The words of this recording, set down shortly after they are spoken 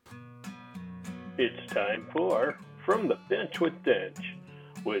It's time for From the Bench with Dench,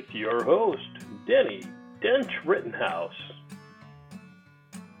 with your host, Denny Dench Rittenhouse.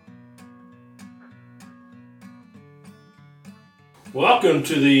 Welcome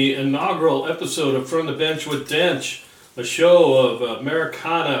to the inaugural episode of From the Bench with Dench, a show of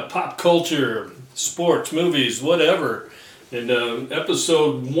Americana, pop culture, sports, movies, whatever. And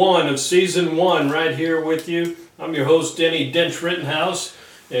episode 1 of season 1 right here with you. I'm your host, Denny Dench Rittenhouse.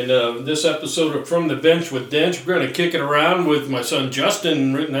 And this episode of From the Bench with Dench, we're going to kick it around with my son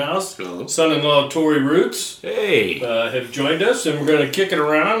Justin Rittenhouse, Hello. son-in-law Tori Roots. Hey. Have joined us, and we're going to kick it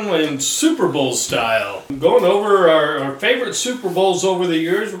around in Super Bowl style. Going over our favorite Super Bowls over the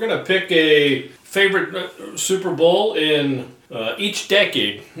years, we're going to pick a favorite Super Bowl in each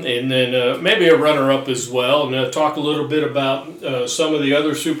decade, and then maybe a runner-up as well, and talk a little bit about some of the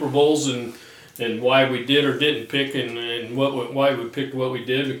other Super Bowls and why we did or didn't pick, and why we picked what we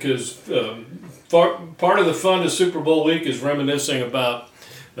did, because part of the fun of Super Bowl week is reminiscing about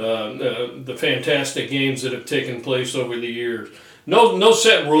the fantastic games that have taken place over the years. No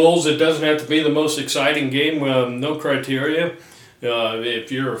set rules. It doesn't have to be the most exciting game. No criteria.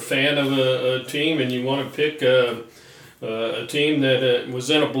 If you're a fan of a team and you want to pick a team that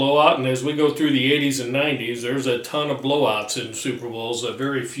was in a blowout, and as we go through the 80s and 90s, there's a ton of blowouts in Super Bowls,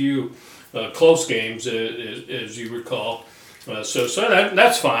 very few close games, as you recall. So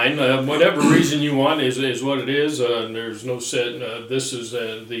that's fine. Whatever reason you want is what it is. There's no set. This is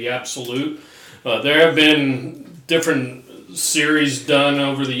the absolute. There have been different series done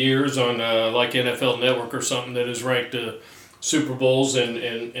over the years on like NFL Network or something that has ranked Super Bowls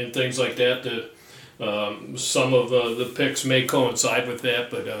and things like that. Some of the picks may coincide with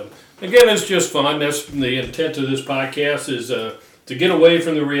that, but again, it's just fun. That's the intent of this podcast, is to get away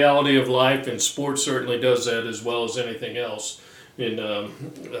from the reality of life, and sports certainly does that as well as anything else, in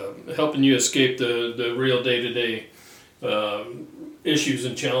helping you escape the real day-to-day issues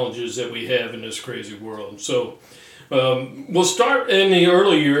and challenges that we have in this crazy world. So we'll start in the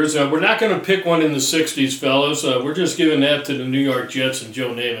early years. We're not going to pick one in the 60s, fellas. We're just giving that to the New York Jets and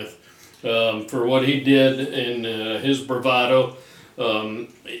Joe Namath for what he did in his bravado.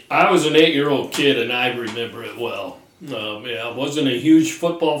 I was an 8-year-old kid, and I remember it well. I wasn't a huge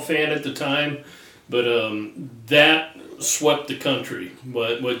football fan at the time, but that swept the country,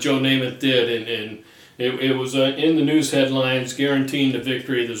 what Joe Namath did, and it was in the news headlines, guaranteeing the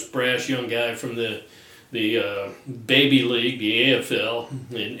victory of this brash young guy from the baby league, the AFL,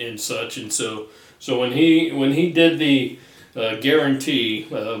 and such. And so when he did the guarantee,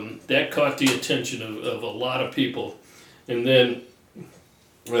 that caught the attention of a lot of people. And then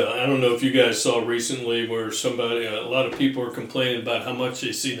I don't know if you guys saw recently where a lot of people are complaining about how much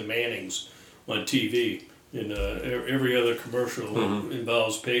they see the Mannings on TV, and every other commercial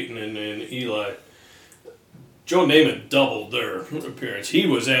involves Peyton and Eli. Joe Namath doubled their appearance. He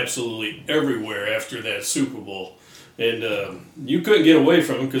was absolutely everywhere after that Super Bowl, and you couldn't get away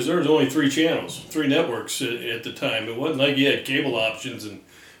from him because there was only 3 channels, 3 networks at the time. It wasn't like you had cable options and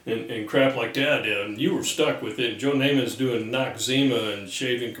crap like that, and you were stuck with it. Joe Namath's doing Noxzema and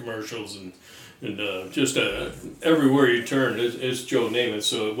shaving commercials, and just everywhere you turn, it's Joe Namath.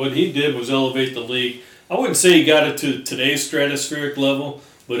 So what he did was elevate the league. I wouldn't say he got it to today's stratospheric level,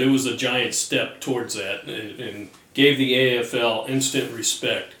 but it was a giant step towards that, and gave the AFL instant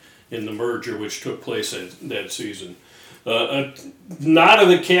respect in the merger which took place that season. A nod of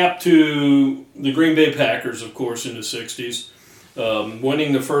the cap to the Green Bay Packers, of course, in the 60s.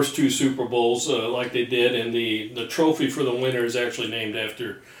 Winning the first 2 Super Bowls like they did, and the trophy for the winner is actually named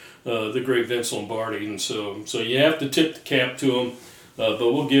after the great Vince Lombardi, and so you have to tip the cap to him, but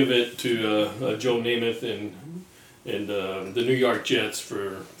we'll give it to Joe Namath and the New York Jets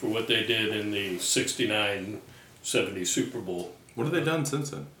for what they did in the 69-70 Super Bowl. What have they done since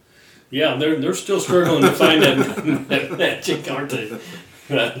then? Yeah, they're still struggling to find that magic, aren't they?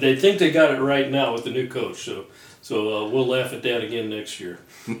 They think they got it right now with the new coach, so we'll laugh at that again next year.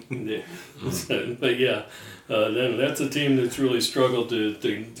 But yeah, then that's a team that's really struggled to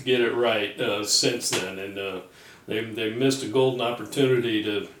get it right since then, and they missed a golden opportunity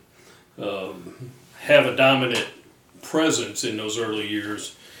to have a dominant presence in those early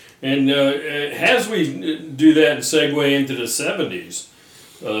years. And as we do that and segue into the 70s,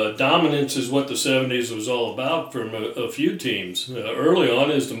 dominance is what the 70s was all about from a few teams. Early on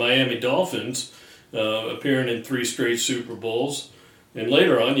is the Miami Dolphins, appearing in 3 straight Super Bowls. And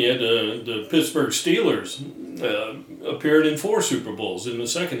later on, you had the Pittsburgh Steelers appeared in 4 Super Bowls in the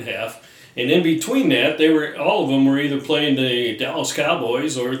second half. And in between that, all of them were either playing the Dallas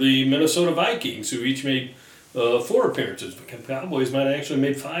Cowboys or the Minnesota Vikings, who each made 4 appearances. The Cowboys might have actually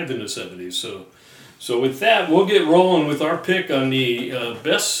made 5 in the 70s. So with that, we'll get rolling with our pick on the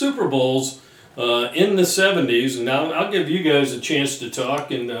best Super Bowls in the 70s. And now I'll give you guys a chance to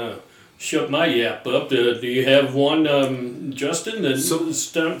talk and shut my yap up. Do you have one, Justin,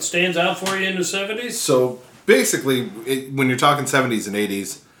 that stands out for you in the 70s? So basically, when you're talking 70s and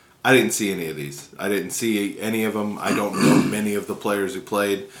 80s, I didn't see any of these. I didn't see any of them. I don't know many of the players who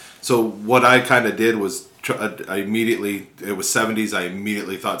played. So what I kind of did was it was 70s, I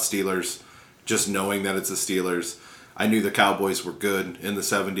immediately thought Steelers, just knowing that it's the Steelers. I knew the Cowboys were good in the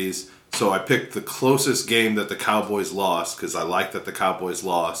 70s. So I picked the closest game that the Cowboys lost because I liked that the Cowboys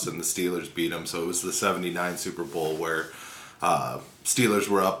lost and the Steelers beat them. So it was the 79 Super Bowl where Steelers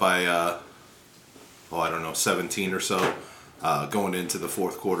were up by, 17 or so going into the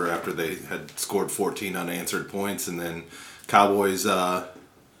fourth quarter after they had scored 14 unanswered points. And then Cowboys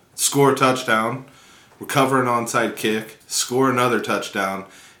score a touchdown, recover an onside kick, score another touchdown,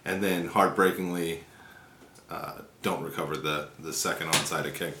 and then heartbreakingly don't recover the second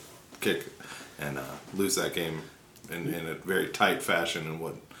onside kick and lose that game in a very tight fashion, and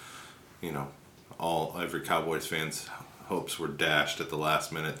what every Cowboys fan's hopes were dashed at the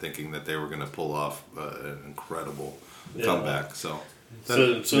last minute, thinking that they were going to pull off an incredible comeback. So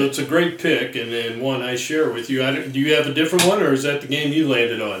it's a great pick, and then one I share with you. Do you have a different one, or is that the game you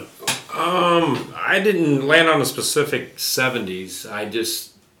landed on? I didn't land on a specific 70s. I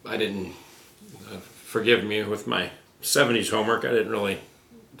didn't. Forgive me with my 70s homework. I didn't really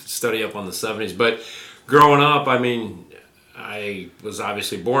study up on the 70s, but growing up, I mean, I was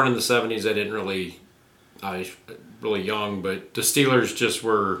obviously born in the 70s. I was really young, but the Steelers just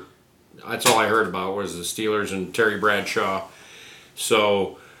were, that's all I heard about was the Steelers and Terry Bradshaw.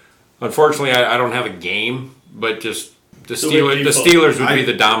 So unfortunately I don't have a game, but just the Steelers would be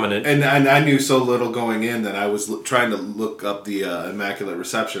the dominant. And I knew so little going in that I was trying to look up the Immaculate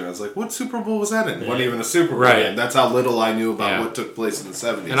Reception. I was like, what Super Bowl was that in? It wasn't even a Super Bowl. Right. That's how little I knew about what took place in the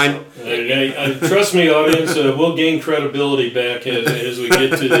 70s. And I trust me, audience, we'll gain credibility back as we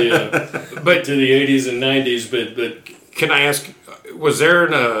get to the to the 80s and 90s. But can I ask, was there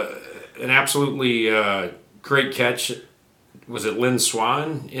an absolutely great catch? Was it Lynn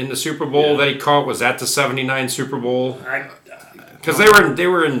Swann in the Super Bowl that he caught? Was that the 79 Super Bowl? Because they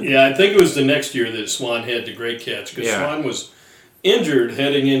were in. Yeah, I think it was the next year that Swann had the great catch, because Swann was injured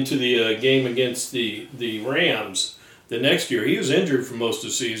heading into the game against the Rams. The next year, he was injured for most of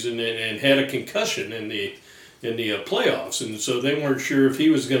the season and had a concussion in the playoffs, and so they weren't sure if he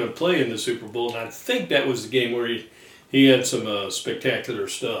was going to play in the Super Bowl. And I think that was the game where he had some spectacular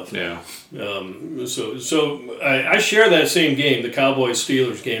stuff. Yeah. So I share that same game. The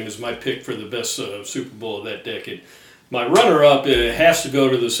Cowboys-Steelers game is my pick for the best Super Bowl of that decade. My runner-up has to go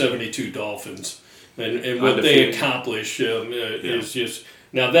to the 72 Dolphins. And what they accomplished is just...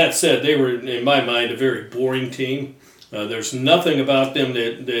 Now, that said, they were, in my mind, a very boring team. There's nothing about them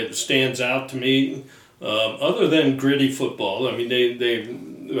that stands out to me other than gritty football. I mean, they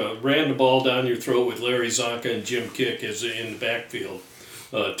ran the ball down your throat with Larry Zonka and Jim Kick as in the backfield.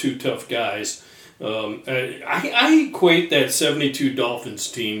 Two tough guys. I equate that 72 Dolphins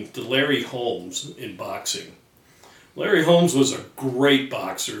team to Larry Holmes in boxing. Larry Holmes was a great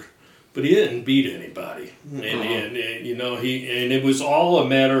boxer, but he didn't beat anybody. And it was all a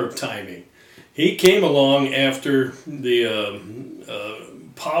matter of timing. He came along after the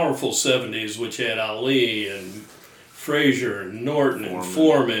powerful 70s, which had Ali and Frazier and Norton and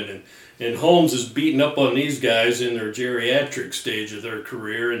Foreman, and Holmes is beating up on these guys in their geriatric stage of their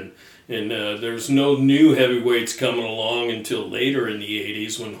career, and there's no new heavyweights coming along until later in the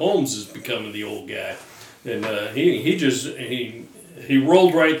 80s when Holmes is becoming the old guy, and he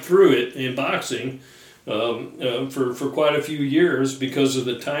rolled right through it in boxing for quite a few years because of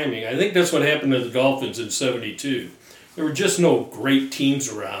the timing. I think that's what happened to the Dolphins in '72. There were just no great teams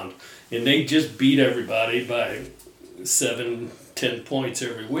around, and they just beat everybody by 7-10 points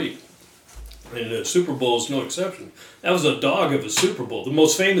every week. And the Super Bowl is no exception. That was a dog of a Super Bowl. The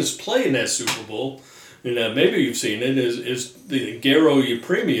most famous play in that Super Bowl, and maybe you've seen it, is the Garo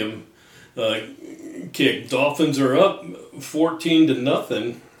Yepremian kick. Dolphins are up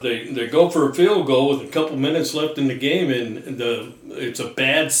 14-0. They go for a field goal with a couple minutes left in the game, and it's a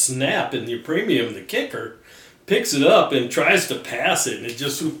bad snap, and Yepremian, the kicker, picks it up and tries to pass it, and it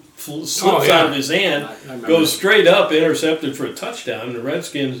just slips out of his hand, goes straight up, intercepted for a touchdown. And the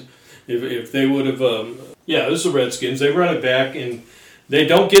Redskins, if they would have, it was the Redskins, they run it back, and they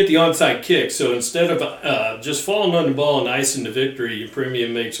don't get the onside kick. So instead of just falling on the ball and icing the victory,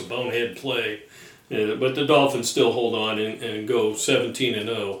 Yepremian makes a bonehead play. But the Dolphins still hold on and go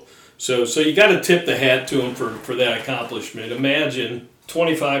 17-0. So you got to tip the hat to him for that accomplishment. Imagine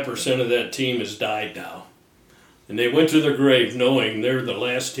 25% of that team has died now. And they went to their grave knowing they're the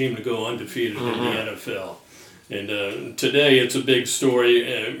last team to go undefeated in the NFL. And today it's a big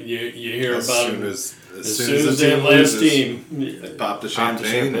story. You hear about them. As soon as that last team pop the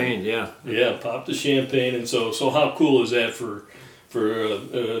champagne. Yeah, pop the champagne. And so how cool is that for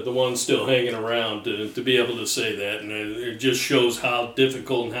the ones still hanging around to be able to say that? And it just shows how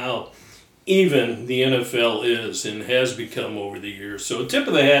difficult and how even the NFL is and has become over the years. So a tip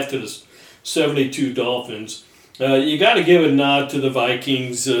of the hat to the 72 Dolphins. You got to give a nod to the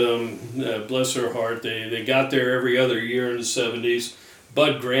Vikings. Bless their heart. They got there every other year in the 70s.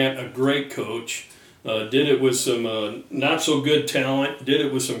 Bud Grant, a great coach, did it with some not so good talent, did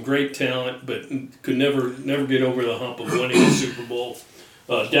it with some great talent, but could never get over the hump of winning the Super Bowl.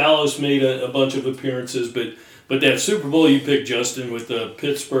 Dallas made a bunch of appearances, but that Super Bowl you picked, Justin, with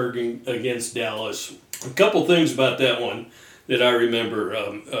Pittsburgh against Dallas, a couple things about that one that I remember.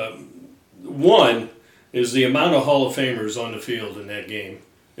 One is the amount of Hall of Famers on the field in that game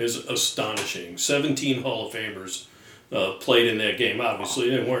is astonishing. 17 Hall of Famers played in that game. Obviously,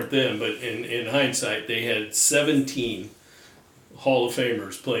 they weren't them, but in hindsight, they had 17 Hall of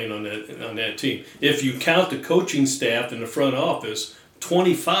Famers playing on that team. If you count the coaching staff in the front office,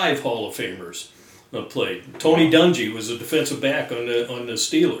 25 Hall of Famers played. Tony Dungy was a defensive back on the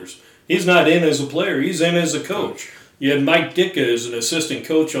Steelers. He's not in as a player. He's in as a coach. You had Mike Ditka as an assistant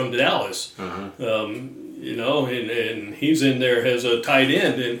coach on Dallas. And he's in there as a tight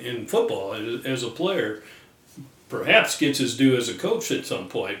end in football as a player. Perhaps gets his due as a coach at some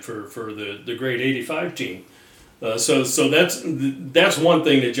point for the great '85 team. So that's one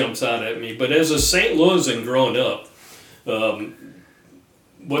thing that jumps out at me. But as a St. Louisan growing up,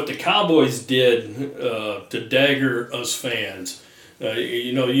 what the Cowboys did to dagger us fans,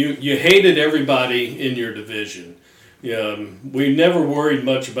 you hated everybody in your division. We never worried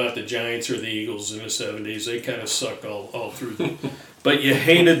much about the Giants or the Eagles in the 70s. They kind of sucked all through them. But you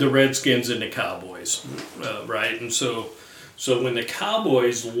hated the Redskins and the Cowboys, right? And so when the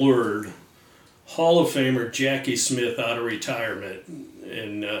Cowboys lured Hall of Famer Jackie Smith out of retirement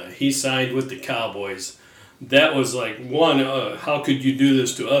and he signed with the Cowboys, that was like, one, how could you do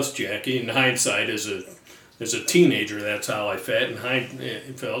this to us, Jackie? In hindsight, as a teenager, that's how I felt.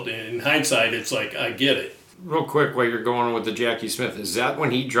 In hindsight, it's like, I get it. Real quick, while you're going with the Jackie Smith, is that when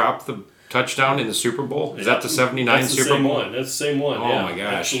he dropped the touchdown in the Super Bowl? Is that the 79 Super Bowl? That's the same one. Oh my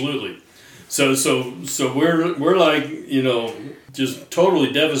gosh. Absolutely. So we're like, just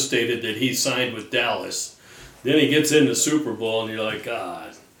totally devastated that he signed with Dallas. Then he gets in the Super Bowl and you're like,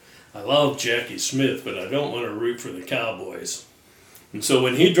 God, I love Jackie Smith, but I don't want to root for the Cowboys. And so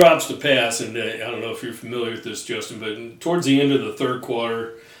when he drops the pass, and I don't know if you're familiar with this, Justin, but towards the end of the third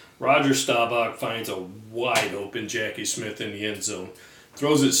quarter, Roger Staubach finds a wide open Jackie Smith in the end zone.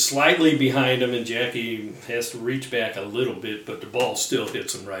 Throws it slightly behind him, and Jackie has to reach back a little bit, but the ball still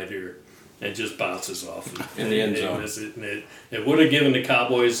hits him right here and just bounces off in the end zone. It would have given the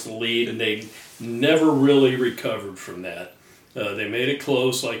Cowboys the lead, and they never really recovered from that. They made it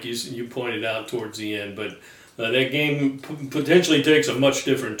close, like you pointed out towards the end, but that game potentially takes a much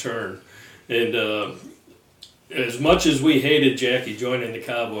different turn. And as much as we hated Jackie joining the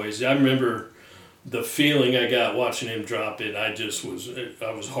Cowboys, I remember the feeling I got watching him drop it. I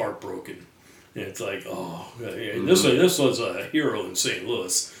was heartbroken. And it's like, this was a hero in St.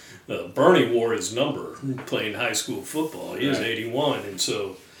 Louis. Bernie wore his number playing high school football. He was 81, and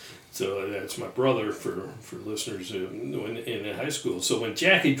so that's my brother for listeners in high school. So when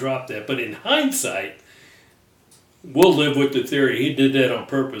Jackie dropped that, but in hindsight, we'll live with the theory he did that on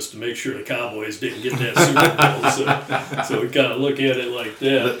purpose to make sure the Cowboys didn't get that Super Bowl. So we kind of look at it like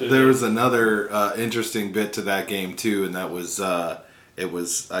that. There was another interesting bit to that game too, and that was I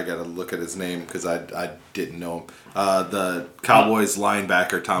got to look at his name because I didn't know him. The Cowboys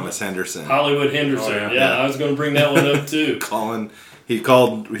linebacker Thomas Henderson. Hollywood Henderson. Oh, yeah, I was going to bring that one up too. He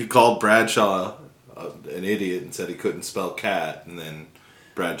called Bradshaw an idiot and said he couldn't spell cat, and then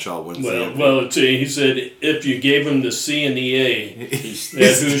Bradshaw wins. Well, he said if you gave him the C and the A,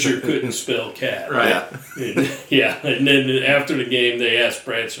 that Hoosier couldn't spell cat. Right. And then after the game, they asked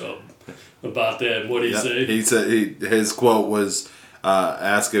Bradshaw about that. And what did he say? He said his quote was,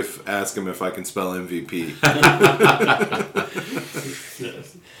 "Ask him if I can spell MVP."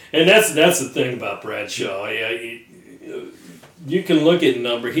 And that's the thing about Bradshaw. You can look at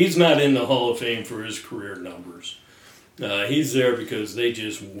number. He's not in the Hall of Fame for his career numbers. He's there because they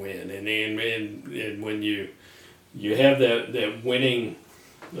just win, and when you have that winning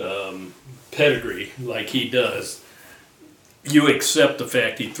pedigree like he does, you accept the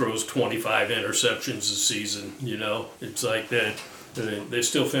fact he throws 25 interceptions a season. It's like that. They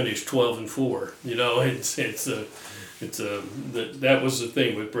still finished 12-4. That was the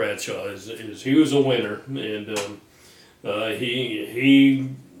thing with Bradshaw is he was a winner, and he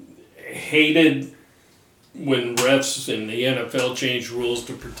hated when refs in the NFL changed rules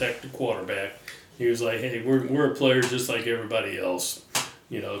to protect the quarterback. He was like, "Hey, we're a player just like everybody else,"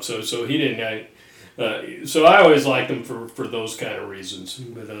 So he didn't. So I always liked him for those kind of reasons.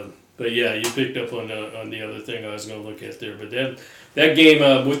 But yeah, you picked up on the other thing I was going to look at there. But that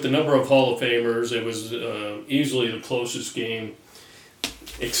game with the number of Hall of Famers, it was easily the closest game,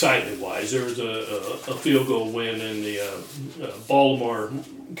 excitement-wise. There was a field goal win in the Baltimore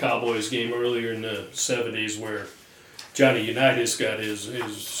Cowboys game earlier in the 70s where Johnny Unitas got his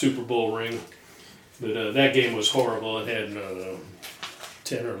Super Bowl ring. But that game was horrible. It had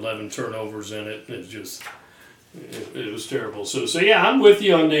 10 or 11 turnovers in it. It was terrible. So yeah, I'm with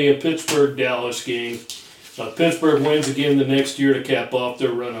you on the Pittsburgh-Dallas game. Pittsburgh wins again the next year to cap off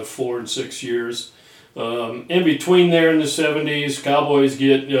their run of 4 and 6 years. In between there in the 70s, Cowboys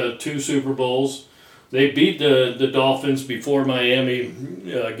get 2 Super Bowls. They beat the Dolphins before Miami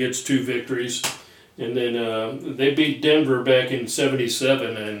gets 2 victories. And then they beat Denver back in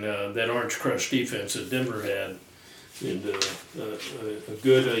 77, and that Orange Crush defense that Denver had. And a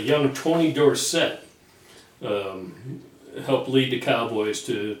good young Tony Dorsett helped lead the Cowboys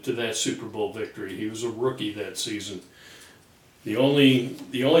to that Super Bowl victory. He was a rookie that season. The only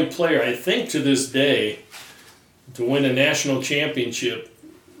player, I think to this day, to win a national championship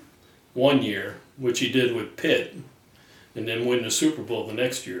one year, which he did with Pitt, and then win the Super Bowl the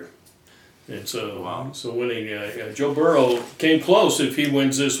next year. And so winning, Joe Burrow came close if he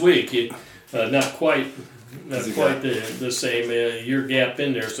wins this week. Not quite the same year gap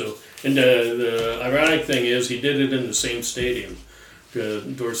in there. So, and the ironic thing is he did it in the same stadium.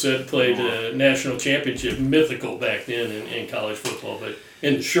 Dorsett played the national championship, mythical back then in college football, but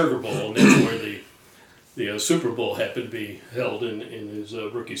in the Sugar Bowl, and that's where the Super Bowl happened to be held in his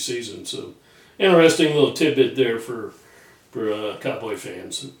rookie season. So, interesting little tidbit there for Cowboy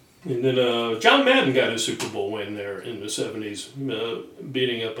fans. And then John Madden got a Super Bowl win there in the 70s,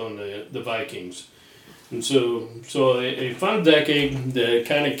 beating up on the Vikings. And so a fun decade that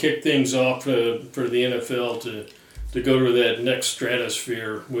kind of kicked things off for the NFL to go to that next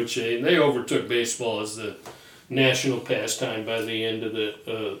stratosphere, which they overtook baseball as the national pastime by the end of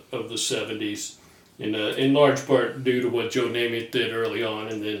the 70s, in large part due to what Joe Namath did early on,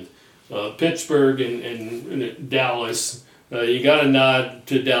 and then Pittsburgh and Dallas. You got a nod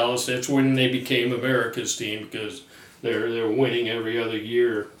to Dallas. That's when they became America's team because they're winning every other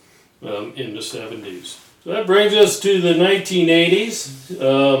year in the 70s. So that brings us to the 1980s.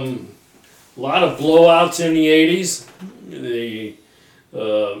 A lot of blowouts in the 80s. They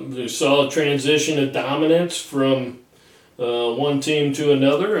saw a transition of dominance from one team to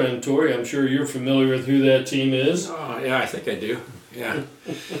another. And Tori, I'm sure you're familiar with who that team is. Oh, yeah, I think I do. Yeah.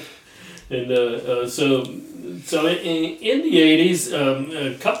 And so in the 80s,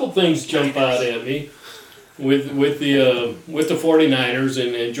 a couple things jump out at me with the 49ers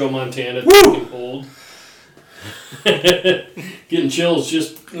and Joe Montana taking hold. Getting chills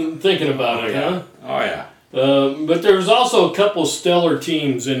just thinking about it, huh? Oh, yeah. But there's also a couple stellar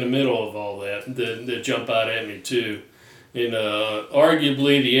teams in the middle of all that jump out at me, too. And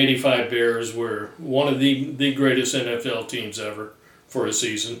arguably, the 85 Bears were one of the greatest NFL teams ever for a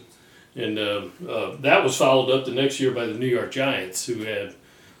season. And that was followed up the next year by the New York Giants, who had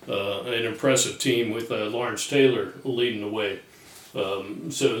an impressive team with Lawrence Taylor leading the way.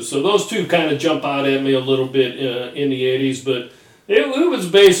 So those two kind of jump out at me a little bit in the 80s, but it was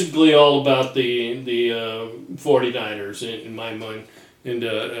basically all about the 49ers in my mind, and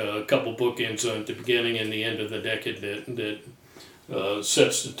a couple bookends at the beginning and the end of the decade that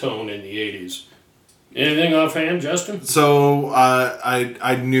sets the tone in the 80s. Anything offhand, Justin? So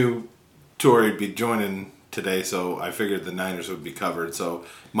I knew Tori would be joining today, so I figured the Niners would be covered. So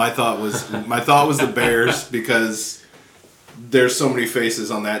my thought was the Bears because there's so many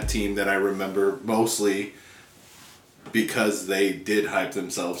faces on that team that I remember mostly because they did hype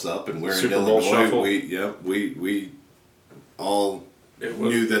themselves up, and we're Super in Bowl Illinois. shuffle. We all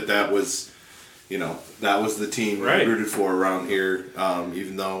knew that was that was the team we rooted for around here.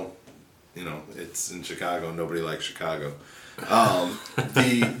 Even though it's in Chicago, nobody likes Chicago.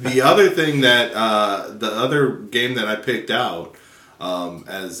 The other thing that the other game that I picked out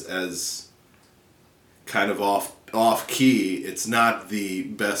as kind of off key, it's not the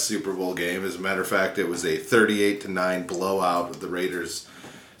best Super Bowl game. As a matter of fact, it was a 38-9 blowout of the Raiders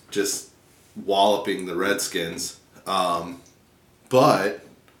just walloping the Redskins. But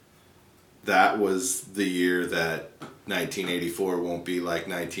that was the year that 1984 won't be like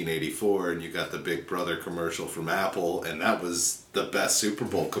 1984, and you got the Big Brother commercial from Apple, and that was the best Super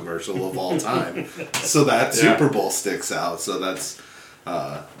Bowl commercial of all time. So that Super Bowl sticks out. So that's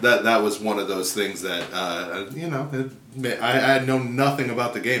that was one of those things that I know nothing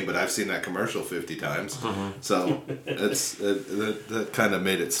about the game, but I've seen that commercial 50 times. So that kind of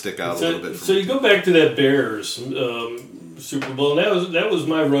made it stick out a little bit. So you go back to that Bears Super Bowl, and that was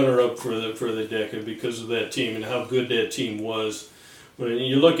my runner-up for the decade because of that team and how good that team was. When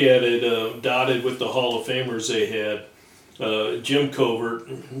you look at it, dotted with the Hall of Famers they had, Jim Covert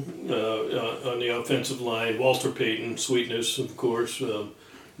on the offensive line, Walter Payton, Sweetness, of course,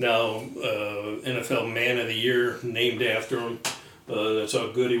 now NFL Man of the Year, named after him. That's how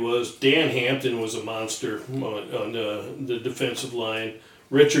good he was. Dan Hampton was a monster on the defensive line.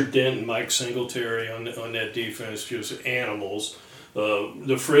 Richard Dent and Mike Singletary on that defense, just animals.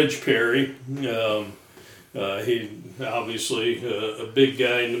 The Fridge Perry, he obviously a big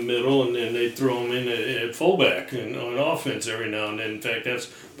guy in the middle, and then they throw him in at fullback and on offense every now and then. In fact, that's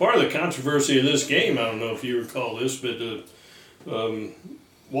part of the controversy of this game. I don't know if you recall this, but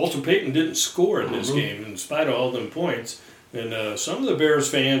Walter Payton didn't score in this game in spite of all them points. And some of the Bears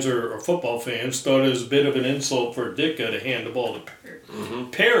fans or football fans thought it was a bit of an insult for Ditka to hand the ball to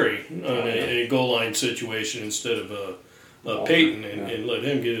Perry on a goal line situation instead of Peyton and let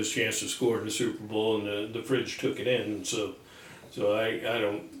him get his chance to score in the Super Bowl, and the Fridge took it in. And so I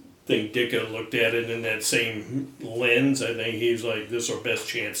don't think Ditka looked at it in that same lens. I think he was like, this is our best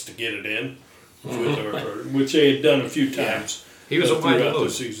chance to get it in, which they had done a few times. He was throughout the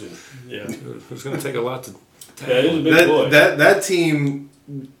season. Yeah, it was going to take a lot to. Yeah, he was a big boy. That team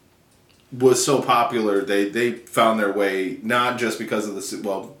was so popular. They found their way not just because of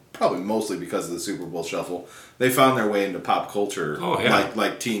probably mostly because of the Super Bowl shuffle. They found their way into pop culture.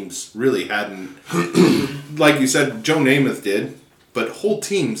 Like teams really hadn't. Like you said, Joe Namath did, but whole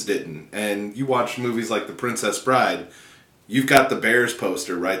teams didn't. And you watch movies like The Princess Bride. You've got the Bears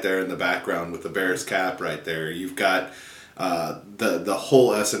poster right there in the background with the Bears cap right there. You've got the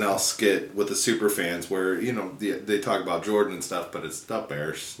whole SNL skit with the super fans where they talk about Jordan and stuff, but it's the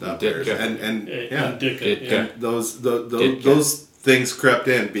Bears, and those things crept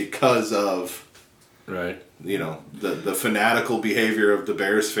in because of the fanatical behavior of the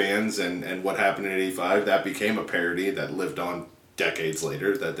Bears fans and what happened in '85. That became a parody that lived on decades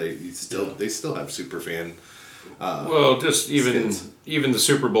later. That they still have super fan. Even the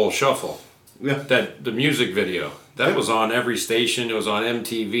Super Bowl shuffle. Yeah, that the music video that was on every station. It was on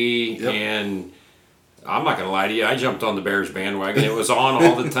MTV, and I'm not gonna lie to you, I jumped on the Bears bandwagon. It was on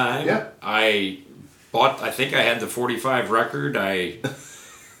all the time. I think I had the 45 record. I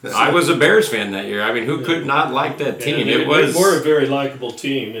was a Bears fan that year. I mean, who could not like that team? They were a very likable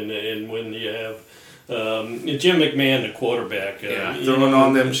team, and when you have Jim McMahon, the quarterback, throwing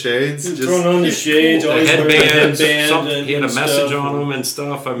on them shades, throwing on the shades, the headbands. He had a message on them and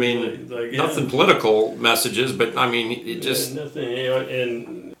stuff. I mean, nothing political messages, but I mean, it just nothing.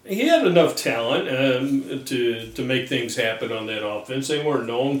 And he had enough talent to make things happen on that offense. They weren't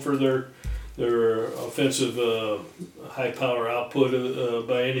known for their offensive high power output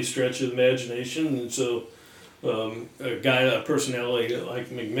by any stretch of the imagination, and so. A personality like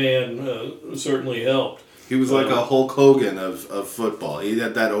McMahon certainly helped. He was like a Hulk Hogan of football. He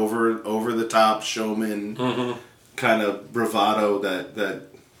had that over the top showman kind of bravado that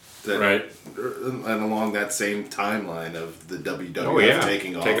right. And along that same timeline of the WWF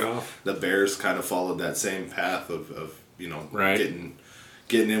taking off, the Bears kind of followed that same path of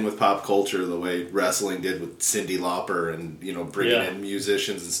getting in with pop culture the way wrestling did with Cyndi Lauper and bringing in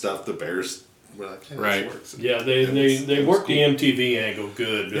musicians and stuff. The Bears. Like, hey, this works. Yeah, they worked the MTV angle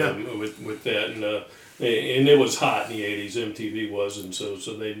good with that, and it was hot in the '80s. MTV was, and so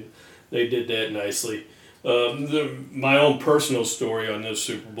they did that nicely. My own personal story on this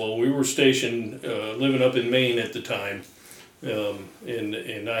Super Bowl: we were stationed living up in Maine at the time,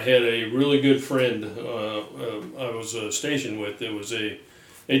 and I had a really good friend I was stationed with. That was a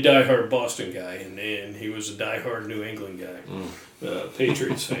diehard Boston guy, and he was a diehard New England guy,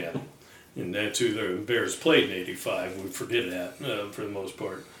 Patriots fan. And that's who the Bears played in '85. We forget that for the most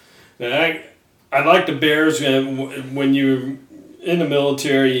part. And I like the Bears. When you're in the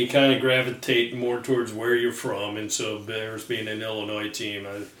military, you kind of gravitate more towards where you're from. And so Bears being an Illinois team,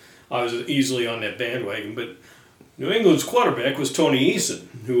 I was easily on that bandwagon. But New England's quarterback was Tony Eason,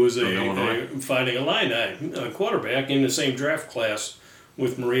 who was a Fighting Illini quarterback in the same draft class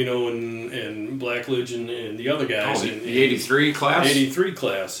with Marino and Blackledge and the other guys. The 83 class? 83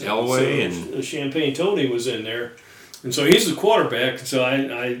 class. Elway and Champagne Tony was in there. And so he's the quarterback. So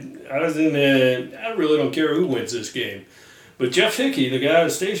I was in the, I really don't care who wins this game. But Jeff Hickey, the guy I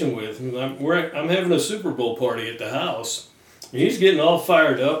was stationed with, I'm having a Super Bowl party at the house. And he's getting all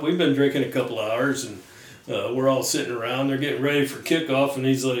fired up. We've been drinking a couple hours, and we're all sitting around. They're getting ready for kickoff, and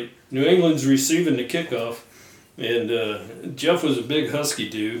he's like, New England's receiving the kickoff. And Jeff was a big husky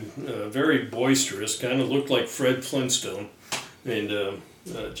dude, very boisterous, kind of looked like Fred Flintstone. And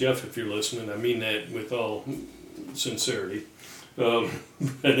Jeff, if you're listening, I mean that with all sincerity.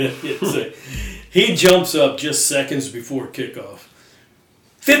 He jumps up just seconds before kickoff.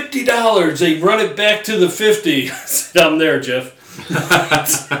 $50. They run it back to the 50. I said, I'm there, Jeff.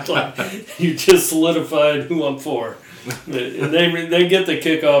 Like, you just solidified who I'm for. And they get the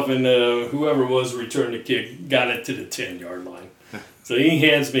kickoff, and whoever was returned the kick got it to the 10-yard line. So he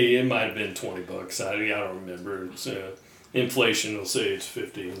hands me, it might have been $20. I don't remember. It's, inflation will say it's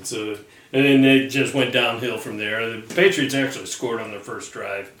 50. And then they just went downhill from there. The Patriots actually scored on their first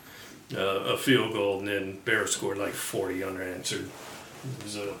drive, a field goal, and then Bears scored like 40 unanswered.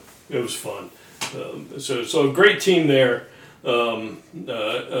 It was fun. So a great team there. Not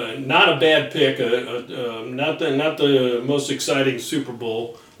a bad pick. Not the most exciting Super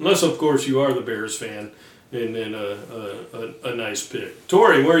Bowl, unless of course you are the Bears fan. And then a nice pick.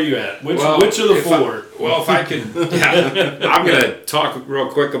 Tori, where are you at? Which of the four? If I could, yeah, I'm going to talk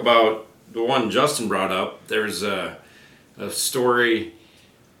real quick about the one Justin brought up. There's a story,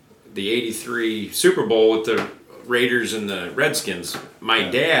 the '83 Super Bowl with the Raiders and the Redskins. My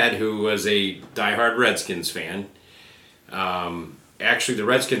dad, who was a diehard Redskins fan, actually the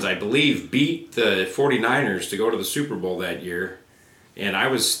Redskins, I believe, beat the 49ers to go to the Super Bowl that year. And I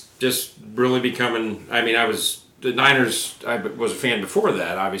was just really becoming, the Niners, I was a fan before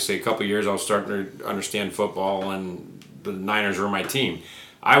that. Obviously, a couple of years I was starting to understand football, and the Niners were my team.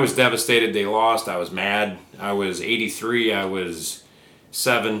 I was devastated they lost. I was mad. I was 83. I was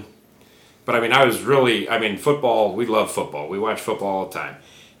 7. But, I was really, football, we love football. We watch football all the time.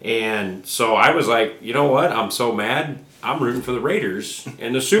 And so I was like, you know what? I'm so mad. I'm rooting for the Raiders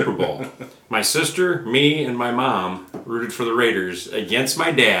in the Super Bowl. My sister, me, and my mom rooted for the Raiders against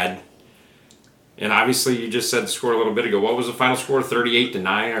my dad. And obviously, you just said the score a little bit ago. What was the final score?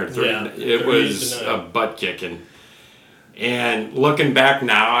 38-9 or 30? Yeah, it was a butt kicking. And looking back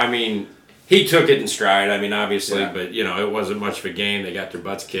now, he took it in stride. Obviously, yeah. But it wasn't much of a game. They got their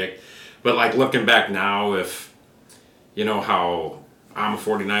butts kicked. But like looking back now, if how I'm a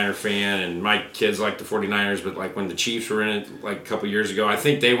 49er fan, and my kids like the 49ers, but like when the Chiefs were in it like a couple years ago, I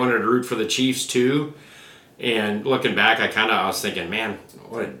think they wanted to root for the Chiefs too. And looking back, I was thinking, man,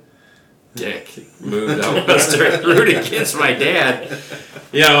 what a dick move that was to root against my dad.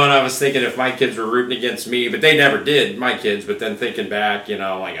 And I was thinking if my kids were rooting against me, but they never did, my kids, but then thinking back,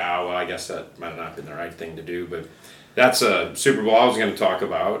 I guess that might have not been the right thing to do, but that's a Super Bowl I was going to talk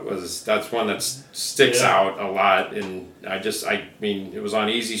about. That's one that sticks out a lot, and it was on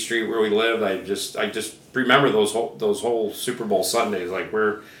Easy Street where we lived. I just remember those whole Super Bowl Sundays, like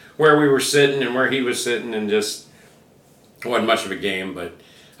where we were sitting and where he was sitting, and just wasn't much of a game. But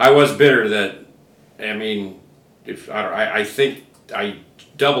I was bitter that I think I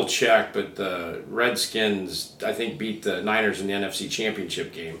double checked, but the Redskins I think beat the Niners in the NFC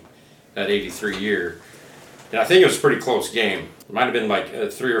Championship game that '83 year. And I think it was a pretty close game. It might have been like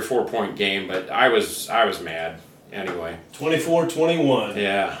a 3 or 4 point game, but I was mad anyway. 24-21.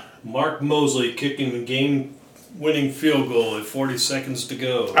 Yeah. Mark Mosley kicking the game-winning field goal at 40 seconds to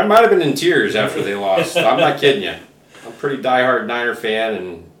go. I might have been in tears after they lost. I'm not kidding you. I'm a pretty diehard Niner fan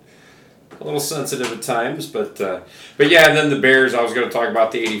and a little sensitive at times, but yeah. And then the Bears. I was going to talk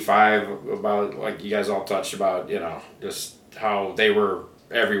about the '85, about like you guys all touched about, just how they were.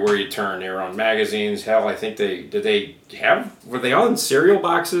 Everywhere you turn, they were on magazines. Hell, I think were they on cereal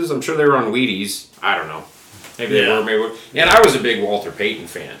boxes? I'm sure they were on Wheaties. I don't know. Maybe they were, maybe. And I was a big Walter Payton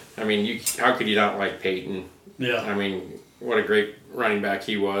fan. How could you not like Payton? Yeah. What a great running back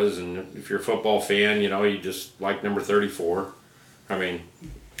he was. And if you're a football fan, you just like number 34.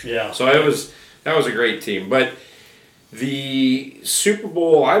 Yeah. So that was a great team. But the Super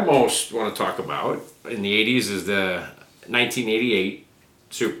Bowl I most want to talk about in the 80s is the 1988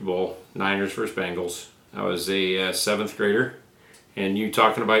 Super Bowl, Niners versus Bengals. I was a 7th grader, and you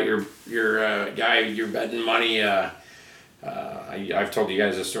talking about your guy, you're betting money. I've told you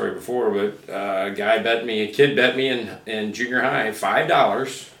guys this story before, but a kid bet me in junior high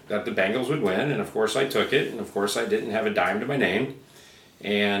 $5 that the Bengals would win, and of course I took it, and of course I didn't have a dime to my name.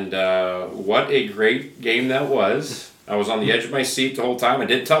 And what a great game that was. I was on the edge of my seat the whole time. I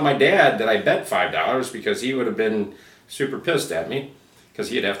didn't tell my dad that I bet $5 because he would have been super pissed at me, because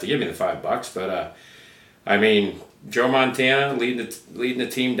he'd have to give me the $5. But Joe Montana leading the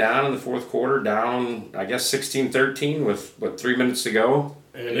team down in the fourth quarter, down I guess 16-13 with 3 minutes to go.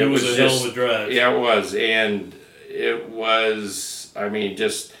 And it was a hell of a drive. Yeah, it was, and it was. I mean,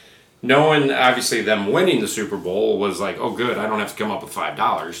 just knowing obviously them winning the Super Bowl was like, oh, good, I don't have to come up with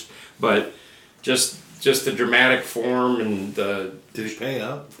 $5, but just the dramatic form and the. Did he pay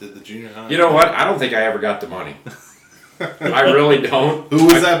up? Did the junior high? You know what? I don't think I ever got the money. I really don't. Who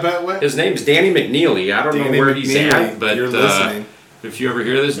was that bet with? His name's Danny McNeely. I don't know where he's at, but you're listening. If you ever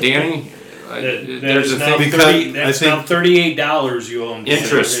hear this, Danny, there's a now thing. That's now $38 you own.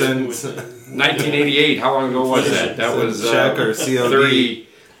 Interest since 1988. How long ago was that? That was check or COD. 30.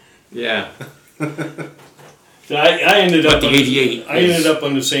 Yeah. I ended up. The 88. I ended up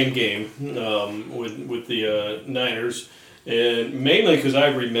on the same game with the Niners. And mainly because I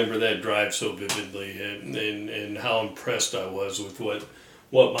remember that drive so vividly, and how impressed I was with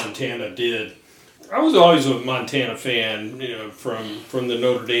what Montana did. I was always a Montana fan, from the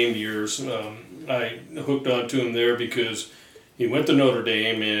Notre Dame years. I hooked onto him there because he went to Notre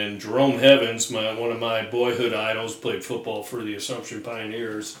Dame, and Jerome Heavens, one of my boyhood idols, played football for the Assumption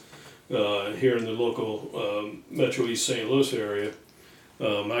Pioneers here in the local Metro East St. Louis area.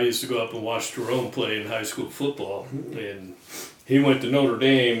 I used to go up and watch Jerome play in high school football, and he went to Notre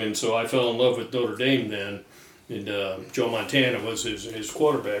Dame, and so I fell in love with Notre Dame then. And Joe Montana was his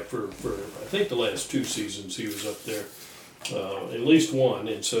quarterback for I think the last 2 seasons he was up there, at least one.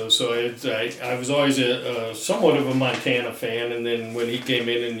 And so I was always somewhat of a Montana fan, and then when he came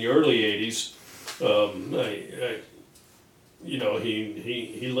in the early '80s,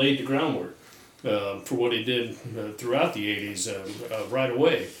 he laid the groundwork. For what he did throughout the 80s right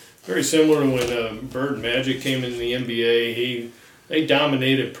away. Very similar to when Bird and Magic came in the NBA. They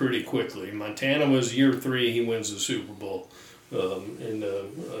dominated pretty quickly. Montana was year 3, he wins the Super Bowl. And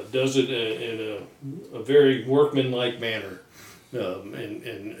does it in a very workmanlike manner.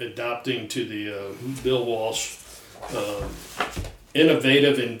 And adopting to the Bill Walsh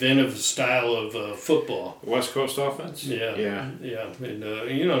innovative, inventive style of football. West Coast offense? Yeah. And,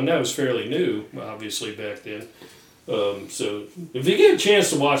 and that was fairly new, obviously, back then. So if you get a chance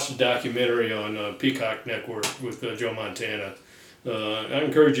to watch the documentary on Peacock Network with Joe Montana, I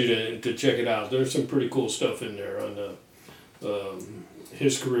encourage you to check it out. There's some pretty cool stuff in there on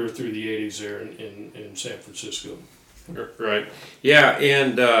his career through the 80s there in San Francisco. Right. Yeah,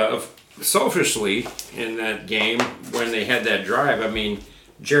 and selfishly in that game when they had that drive, I mean,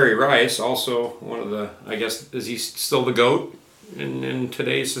 Jerry Rice, also one of the, I guess, is he still the GOAT in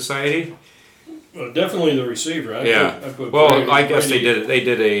today's society? Definitely the receiver. I guess they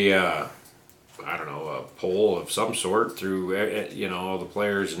did a a poll of some sort through all the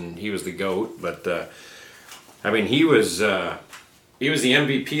players, and he was the GOAT. But I mean, he was the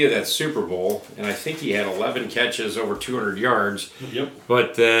MVP of that Super Bowl, and I think he had 11 catches over 200 yards. Yep.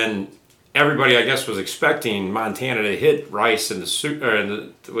 But then everybody, I guess, was expecting Montana to hit Rice with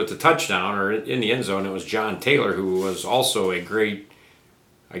the touchdown or in the end zone. It was John Taylor, who was also a great,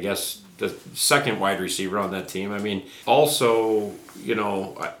 I guess, the second wide receiver on that team. I mean, also,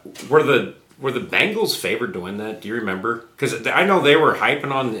 were the Bengals favored to win that? Do you remember? Because I know they were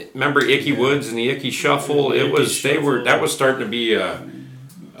hyping on. Remember Ickey Woods and the Ickey Shuffle? That was starting to be a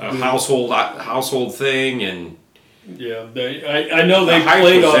household thing, and yeah, I know they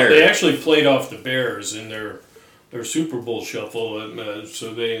played off. They actually played off the Bears in their Super Bowl shuffle, and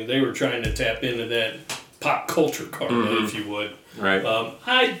so they were trying to tap into that pop culture card, if you would. Right.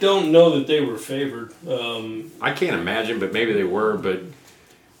 I don't know that they were favored. I can't imagine, but maybe they were.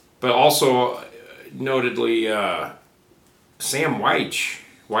 But also, notedly, Sam Wyche,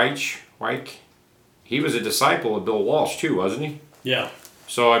 he was a disciple of Bill Walsh too, wasn't he? Yeah.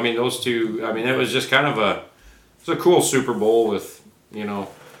 So I mean, those two. I mean, it was just kind of a cool Super Bowl with Yeah,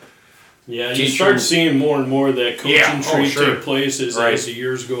 you start seeing more and more of that coaching tree take place as the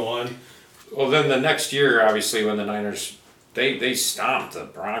years go on. Well, then the next year, obviously, when the Niners they stomped the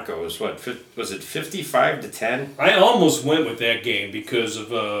Broncos. What was it, 55-10? I almost went with that game because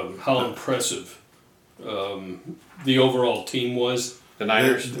of how impressive the overall team was. The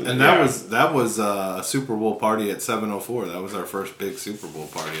Niners, that was a Super Bowl party at 704. That was our first big Super Bowl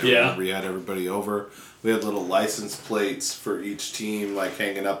party. I remember we had everybody over. We had little license plates for each team, like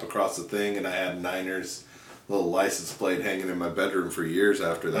hanging up across the thing, and I had Niners little license plate hanging in my bedroom for years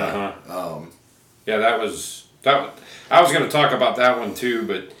after that. That was. I was going to talk about that one too,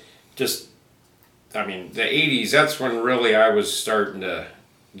 but just, I mean, the 80s, that's when really I was starting to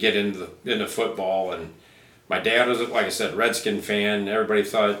get into football, and my dad was, like I said, Redskin fan. Everybody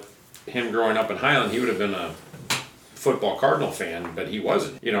thought him growing up in Highland, he would have been a football Cardinal fan, but he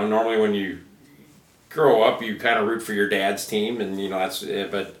wasn't. Normally when you grow up, you kind of root for your dad's team, and that's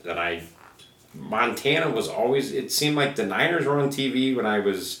it. But then Montana was always. It seemed like the Niners were on TV when I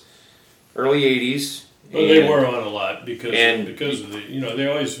was early '80s. Well, they were on a lot because of the they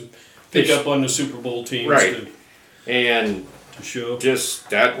always pick up on the Super Bowl teams, right? To show. Just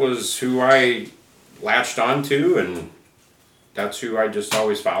that was who I latched onto, and that's who I just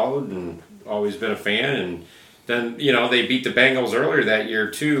always followed and always been a fan. And then they beat the Bengals earlier that year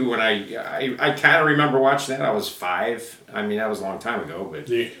too. When I kind of remember watching that. I was 5. I mean, that was a long time ago, but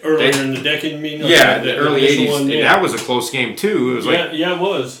earlier in the decade, you mean? Yeah, the early '80s, and that was a close game too. It was it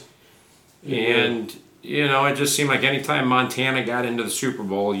was. And it just seemed like anytime Montana got into the Super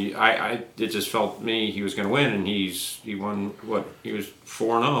Bowl, it just felt to me he was going to win, and he won what he was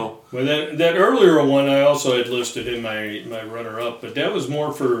 4-0. Well, that earlier one I also had listed in my runner-up, but that was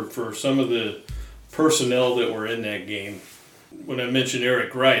more for some of the personnel that were in that game. When I mentioned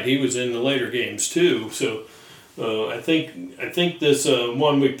Eric Wright, he was in the later games too. So I think this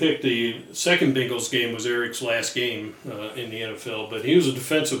one we picked, the second Bengals game, was Eric's last game in the NFL, but he was a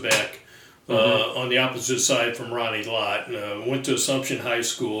defensive back. On the opposite side from Ronnie Lott. Went to Assumption High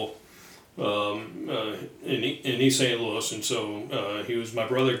School in East St. Louis, and so he was my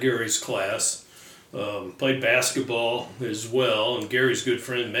brother Gary's class. Played basketball as well, and Gary's good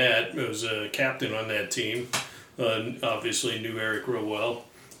friend Matt was a captain on that team. Obviously knew Eric real well.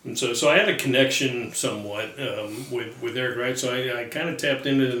 And so I had a connection somewhat with Eric Wright, so I kind of tapped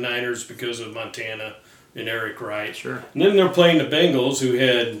into the Niners because of Montana and Eric Wright. Sure. And then they're playing the Bengals, who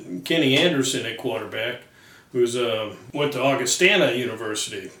had Kenny Anderson at quarterback, who's went to Augustana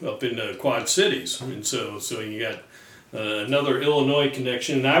University up in the Quad Cities. And so you got another Illinois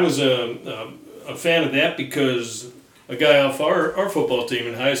connection. And I was a fan of that because a guy off our football team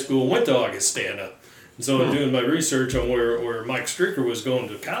in high school went to Augustana. And so in doing my research on where Mike Stricker was going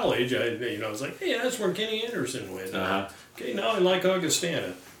to college, I was like, hey, that's where Kenny Anderson went. Okay, now I like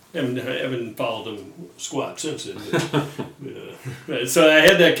Augustana. I haven't followed them squat since then. But, so I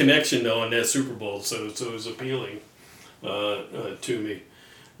had that connection though in that Super Bowl, so it was appealing to me.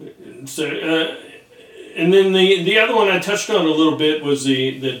 So and then the other one I touched on a little bit was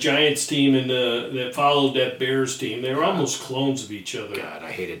the Giants team and that followed that Bears team. They were almost clones of each other. God,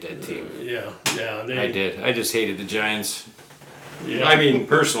 I hated that team. Yeah. I did. I just hated the Giants. Yeah. I mean,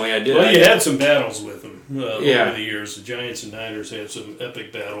 personally, I did. Well, you had some battles with them over Yeah. the years. The Giants and Niners had some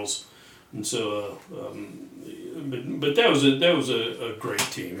epic battles, and so. But that was a great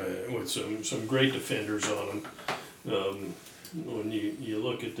team with some great defenders on them. When you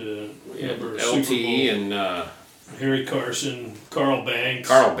look at the LT and Harry Carson, Carl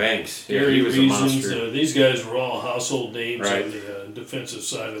Banks, Gary he was Reasons, a monster. these guys were all household names Right. on the defensive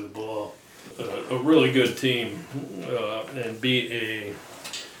side of the ball. A really good team, and beat a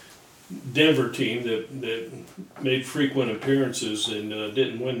Denver team that made frequent appearances and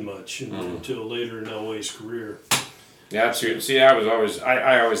didn't win much until later in Elway's career. Yeah, absolutely. See,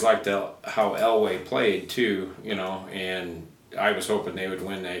 I always liked how Elway played too, and I was hoping they would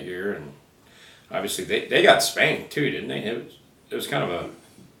win that year, and obviously they got spanked too, didn't they? It was kind of a...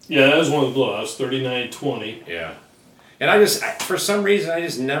 Yeah, that was one of the blowouts, 39-20. Yeah. And for some reason, I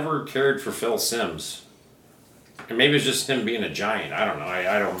just never cared for Phil Simms. And maybe it's just him being a Giant. I don't know.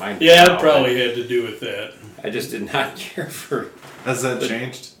 I don't mind. Yeah, it probably had to do with that. I just did not care for... Has that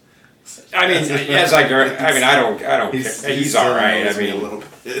changed? I mean, as I go... I mean, I don't care. He's all right. I mean... a little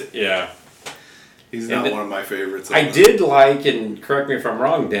bit. Yeah. He's not one of my favorites. I did like, and correct me if I'm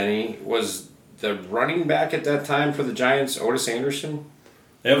wrong, Denny, was the running back at that time for the Giants, Otis Anderson?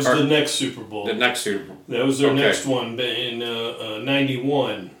 That was the next Super Bowl. The next Super Bowl. That was their next one in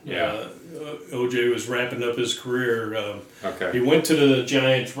 91. Yeah. OJ was wrapping up his career. Okay. He went to the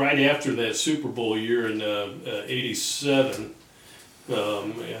Giants right after that Super Bowl year in 87.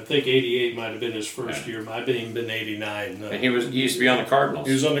 I think 88 might have been his first year. Might have even been 89. And he used to be on the Cardinals.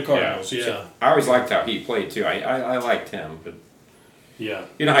 He was on the Cardinals, yeah. So I always liked how he played, too. I liked him, but... Yeah.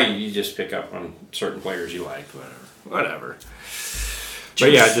 You know how you just pick up on certain players you like, whatever.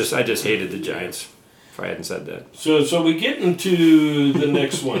 But yeah, I just hated the Giants, if I hadn't said that. So we get into the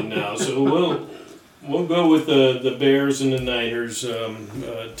next one now. So we'll go with the Bears and the Niners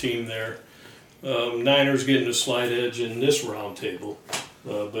team there. Niners getting a slight edge in this roundtable,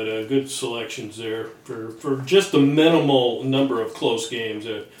 but good selections there for just a minimal number of close games.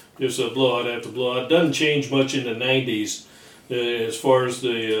 Just a blowout after blowout. Doesn't change much in the 90s as far as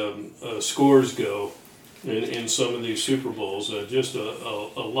the scores go in some of these Super Bowls. Just a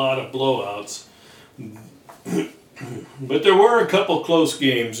lot of blowouts. But there were a couple close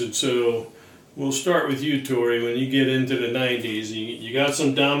games, and so We'll start with you, Tori. When you get into the 90s, you got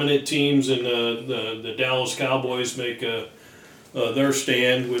some dominant teams, and the Dallas Cowboys make their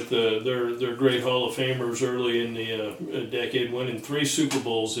stand with their great Hall of Famers early in the decade, winning 3 Super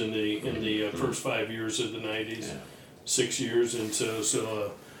Bowls in the first 5 years of the 90s, 6 years, and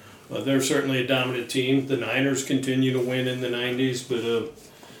so they're certainly a dominant team. The Niners continue to win in the 90s, but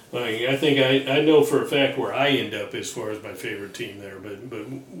I think I know for a fact where I end up as far as my favorite team there, but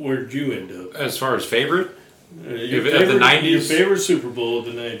where'd you end up? As far as favorite? Your Of the 90s? Your favorite Super Bowl of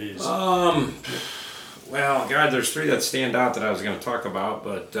the 90s? Well, God, there's 3 that stand out that I was going to talk about,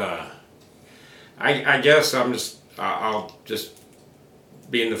 but I guess I'll just,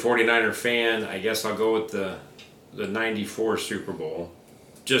 being the 49er fan, I guess I'll go with the 94 Super Bowl.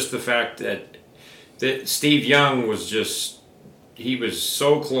 Just the fact that Steve Young was just, he was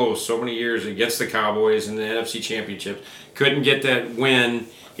so close so many years against the Cowboys in the NFC Championship. Couldn't get that win.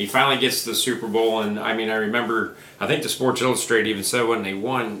 He finally gets to the Super Bowl, and I remember, I think the Sports Illustrated even said when they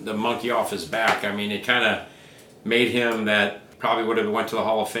won, the monkey off his back. It kind of made him that probably would have went to the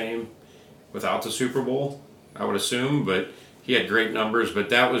Hall of Fame without the Super Bowl, I would assume, but he had great numbers, but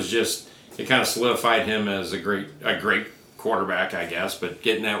that was just, it kind of solidified him as a great quarterback, I guess, but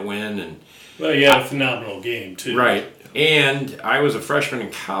getting that win. And well, he had a phenomenal game, too. Right. And I was a freshman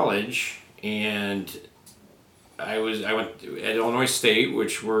in college, and I went at Illinois State,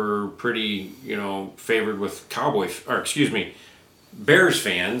 which were pretty, favored with Bears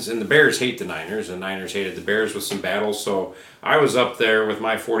fans, and the Bears hate the Niners, and the Niners hated the Bears with some battles. So I was up there with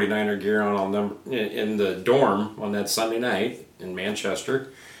my 49er gear on in the dorm on that Sunday night in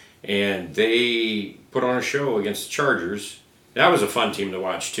Manchester, and they put on a show against the Chargers. That was a fun team to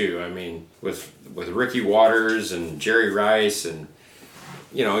watch too. With Ricky Waters and Jerry Rice and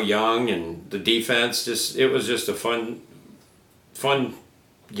Young and the defense, it was just a fun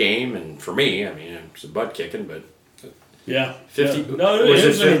game. And for me, it was a butt kicking, but yeah, 50. Yeah. No, it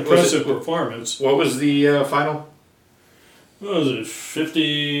was an impressive performance. What was the final? What was it?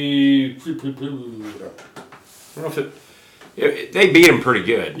 50. I don't know if they beat him pretty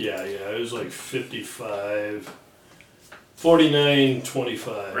good. Yeah, it was like 55.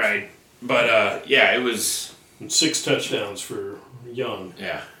 49-25. Right. But, it was... And 6 touchdowns for Young.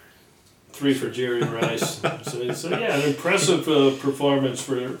 Yeah. 3 for Jerry Rice. so an impressive performance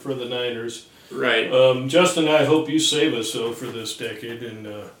for the Niners. Right. Justin, I hope you save us for this decade.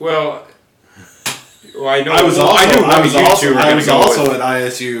 And Well, I know. I was also also at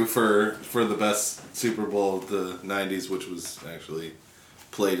ISU for the best Super Bowl of the 90s, which was actually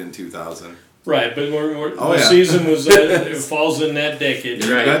played in 2000. Right, but the season was it falls in that decade.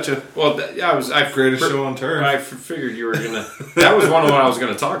 Right. Gotcha. Well, Greatest show on turf. I figured you were gonna. That was one of what I was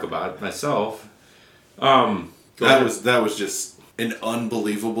gonna talk about myself. That was just an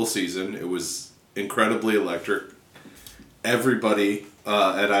unbelievable season. It was incredibly electric. Everybody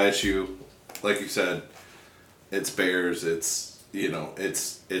at ISU, like you said, it's Bears. It's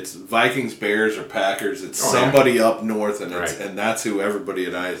Vikings, Bears, or Packers. It's somebody up north, and and that's who everybody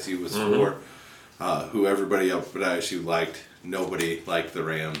at ISU was for. Who everybody up at ISU liked. Nobody liked the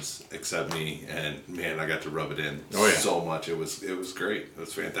Rams except me, and man, I got to rub it in so much. It was great. It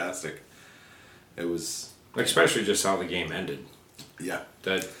was fantastic. It was especially just how the game ended. Yeah,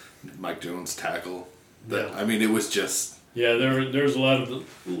 that Mike Jones tackle. Yeah. It was just there's a lot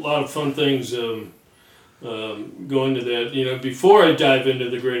of fun things going to that. Before I dive into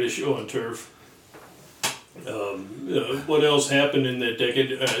the greatest show on turf. What else happened in that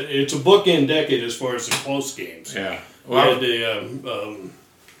decade? It's a bookend decade as far as the close games. Yeah. Well, we had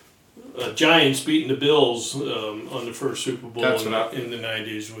the Giants beating the Bills on the first Super Bowl in the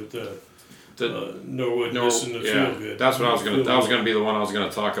 90s with Norwood missing the field goal. That's what I was going to. That was going to be the one I was going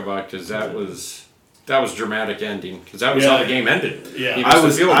to talk about because that was dramatic ending because that was how the game ended. Yeah, I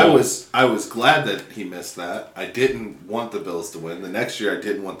was glad that he missed that. I didn't want the Bills to win. The next year I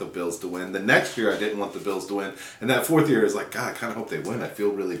didn't want the Bills to win. The next year I didn't want the Bills to win. And that fourth year I was like, God, I kind of hope they win. I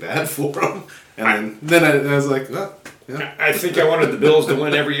feel really bad for them. And then I was like, well, yeah. I think I wanted the Bills to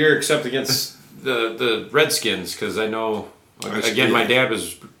win every year except against the Redskins because I know again my dad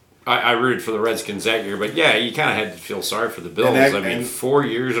was. I rooted for the Redskins that year, but yeah, you kind of had to feel sorry for the Bills. 4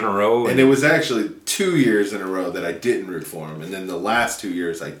 years in a row. And it was actually 2 years in a row that I didn't root for them. And then the last 2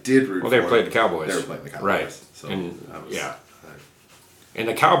 years I did root for them. Well, they played the Cowboys. They were playing the Cowboys. Right. So And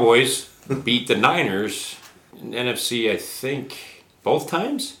the Cowboys beat the Niners in NFC, I think, both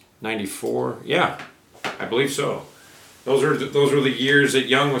times? 94? Yeah, I believe so. Those were the years that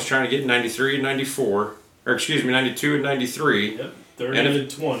Young was trying to get in 93 and 94. Or excuse me, 92 and 93. Yep. 30 and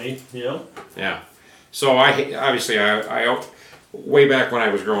 20, yeah. Yeah. So I way back when I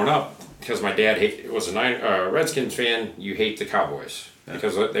was growing up, because my dad was a Redskins fan, you hate the Cowboys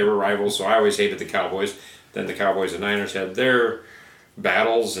because they were rivals. So I always hated the Cowboys. Then the Cowboys and Niners had their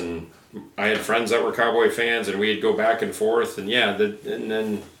battles, and I had friends that were Cowboy fans, and we'd go back and forth. And and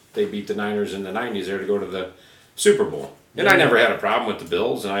then they beat the Niners in the '90s there to go to the Super Bowl. And I never had a problem with the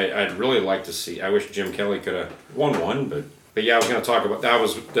Bills, and I'd really like to see. I wish Jim Kelly could have won one, but yeah, I was going to talk about that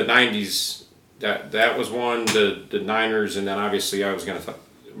was the '90s. That was one, the Niners, and then obviously I was going to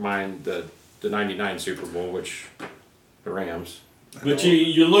mind the '99 Super Bowl, which the Rams. But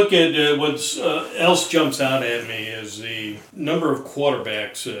you look at what's else jumps out at me is the number of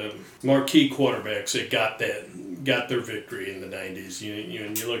quarterbacks, marquee quarterbacks that got their victory in the '90s.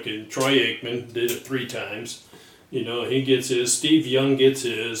 You look at Troy Aikman, did it 3 times. He gets his. Steve Young gets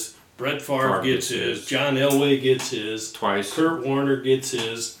his. Brett Favre gets his. John Elway gets his. Twice. Kurt Warner gets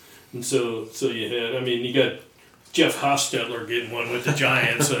his. And so you got Jeff Hostetler getting one with the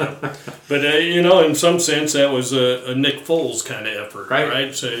Giants. But in some sense, that was a Nick Foles kind of effort,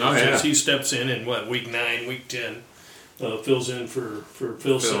 right? So since he steps in week 9, week 10, fills in for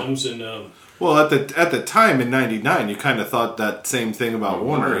Phil Simms. And well, at the time in '99, you kind of thought that same thing about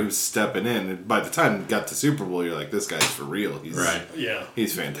Warner. He was stepping in, and by the time he got to Super Bowl, you're like, this guy's for real.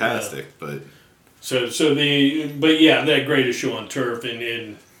 He's fantastic. But that greatest show on turf,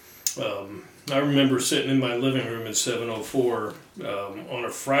 and I remember sitting in my living room at 704 on a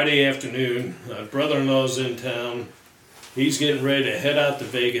Friday afternoon. My brother-in-law's in town. He's getting ready to head out to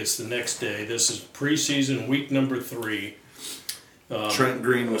Vegas the next day. This is preseason week number 3. Trent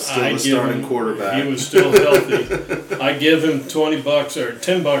Green was still the starting quarterback. He was still healthy. I give him $20 or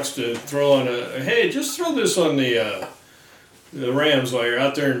 $10 to throw on just throw this on the Rams while you're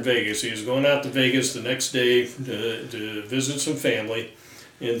out there in Vegas. He was going out to Vegas the next day to visit some family.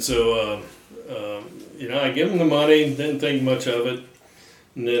 And so, I give him the money, didn't think much of it.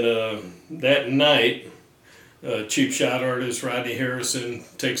 And then that night, cheap shot artist Rodney Harrison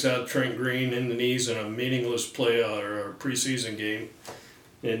takes out Trent Green in the knees in a meaningless play or a preseason game.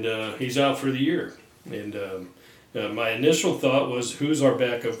 And he's out for the year. And my initial thought was, who's our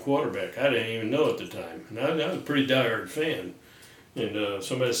backup quarterback? I didn't even know at the time. And I was a pretty diehard fan. And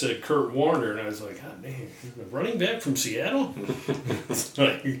somebody said Kurt Warner, and I was like, God dang, running back from Seattle? It's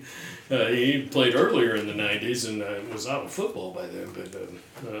like, he played earlier in the 90s and was out of football by then,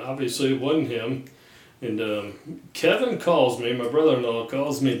 but obviously it wasn't him. And Kevin calls me, my brother-in-law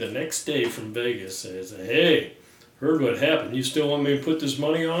calls me the next day from Vegas and says, hey, heard what happened. You still want me to put this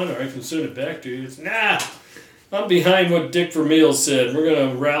money on, or I can send it back to you? It's, nah, I'm behind what Dick Vermeil said. We're going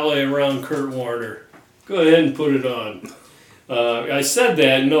to rally around Kurt Warner. Go ahead and put it on. I said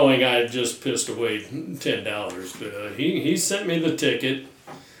that knowing I had just pissed away $10, but he sent me the ticket,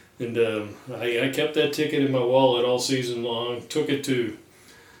 and I kept that ticket in my wallet all season long. Took it to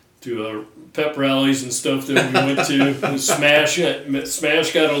pep rallies and stuff that we went to.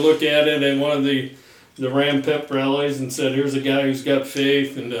 Smash got a look at it at one of the Ram pep rallies and said, "Here's a guy who's got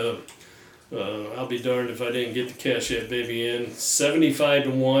faith," and I'll be darned if I didn't get to cash that baby in.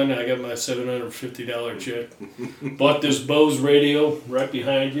 75-1, I got my $750 check. Bought this Bose radio right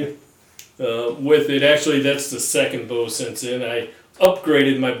behind you. With it, actually, that's the second Bose since then. I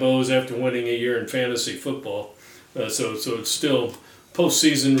upgraded my Bose after winning a year in fantasy football. So it's still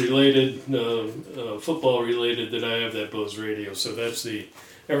postseason related, football related that I have that Bose radio. So that's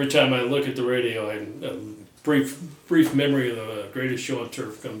every time I look at the radio, brief memory of the greatest show on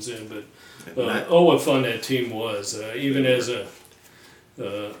turf comes in. But what fun that team was. Even as a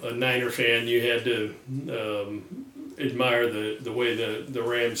Niner fan, you had to admire the way the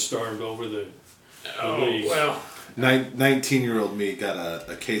Rams stormed over the league. Well, 19-year-old me got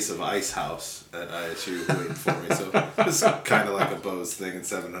a case of Ice House at ISU waiting for me. So it's kind of like a Bose thing at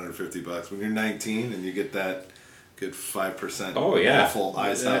 $750. When you're 19 and you get that good 5% awful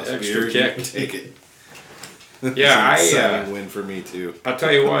Ice House extra beer, kick. you take it. Yeah, it's an exciting win for me too. I'll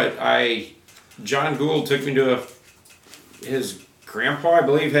tell you what, John Gould took me to his grandpa, I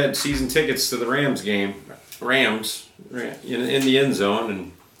believe, had season tickets to the Rams game, in the end zone,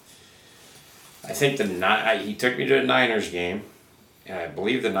 and I think he took me to a Niners game, and I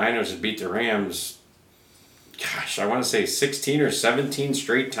believe the Niners had beat the Rams, gosh, I want to say 16 or 17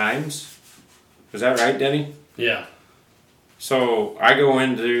 straight times. Was that right, Denny? Yeah. So I go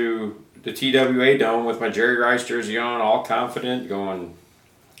into the TWA Dome with my Jerry Rice jersey on, all confident, going,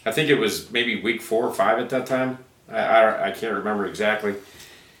 I think it was maybe week 4 or 5 at that time. I can't remember exactly.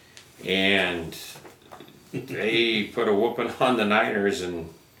 And they put a whooping on the Niners, and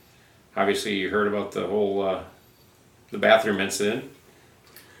obviously you heard about the whole the bathroom incident.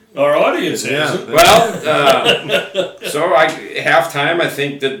 Our audience has Yeah. it. Well, so halftime, I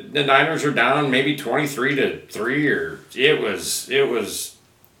think that the Niners are down maybe 23-3, or it was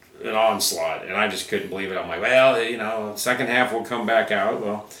an onslaught, and I just couldn't believe it. I'm like, well, second half will come back out.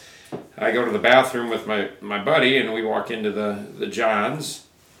 Well, I go to the bathroom with my buddy, and we walk into the Johns,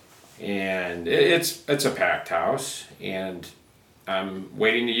 and it's a packed house, and I'm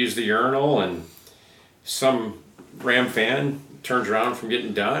waiting to use the urinal, and some Ram fan turns around from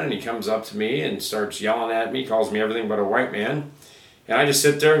getting done, and he comes up to me and starts yelling at me, calls me everything but a white man, and I just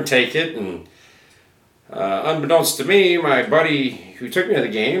sit there and take it, and unbeknownst to me, my buddy who took me to the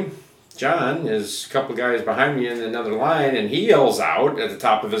game, John, is a couple guys behind me in another line, and he yells out at the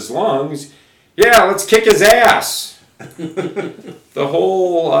top of his lungs, "Yeah, let's kick his ass!" The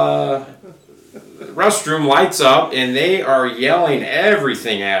whole restroom lights up, and they are yelling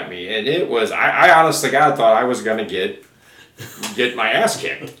everything at me, and it was, I honest to God thought I was going to get my ass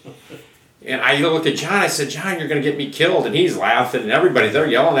kicked. And I look at John, I said, "John, you're going to get me killed." And he's laughing, and everybody, they're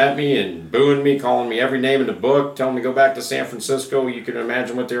yelling at me and booing me, calling me every name in the book, telling me to go back to San Francisco. You can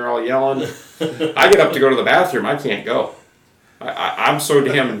imagine what they're all yelling. I get up to go to the bathroom. I can't go. I'm so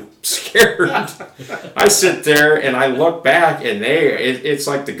damn scared. I sit there, and I look back, and it's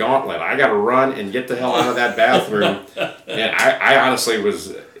like the gauntlet. I got to run and get the hell out of that bathroom. And I honestly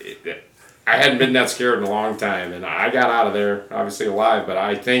I hadn't been that scared in a long time, and I got out of there, obviously alive, but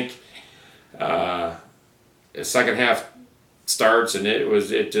I think the second half starts, and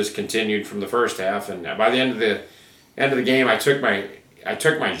it just continued from the first half, and by the end of the game, I took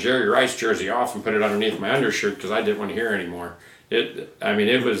my Jerry Rice jersey off and put it underneath my undershirt because I didn't want to hear anymore.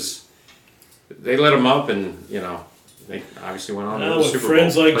 It was, they let them up, and they obviously went on to the Super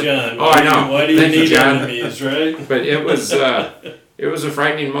friends Bowl. like John. I know. Why do you Thank need John. enemies, right? But it was a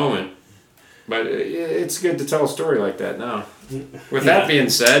frightening moment. But it's good to tell a story like that now. With that being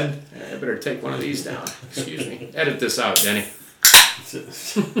said, I better take one of these down. Excuse me. Edit this out, Denny.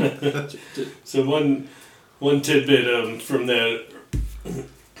 So one tidbit from that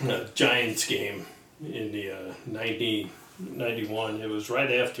Giants game in the 91. It was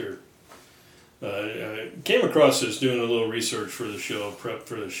right after. I came across this doing a little research for the show, prep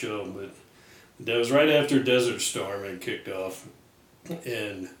for the show, but that was right after Desert Storm had kicked off,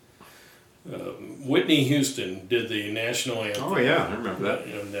 and Whitney Houston did the national anthem. Oh yeah, I remember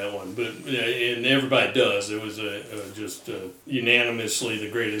that. That one, but and everybody does. It was just unanimously the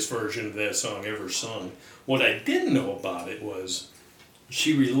greatest version of that song ever sung. What I didn't know about it was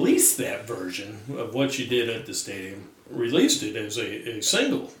she released that version of what she did at the stadium, released it as a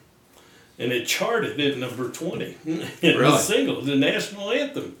single, and it charted at number 20. Really? Single, the national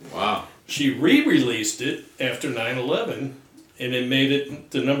anthem. Wow. She re-released it after 9/11. And it made it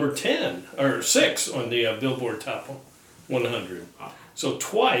to number 10 or 6 on the Billboard Top 100. So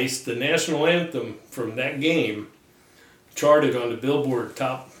twice the national anthem from that game charted on the Billboard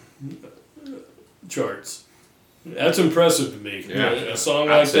Top charts. That's impressive to me. Yeah, A song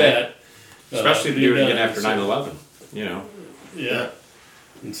like that, especially to do it again after 9/11. Yeah.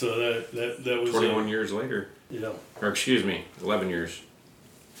 And so that was 21 years later. Or excuse me, 11 years.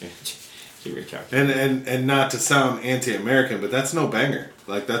 Keep your calculator. And not to sound anti-American, but that's no banger.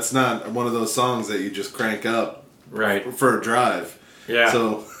 Like, that's not one of those songs that you just crank up Right. for a drive. Yeah.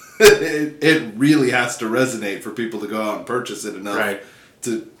 So it really has to resonate for people to go out and purchase it enough Right.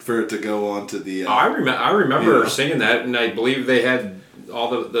 for it to go on to the. I remember singing that, and I believe they had all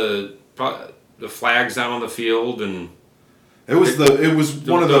the flags down on the field, and it was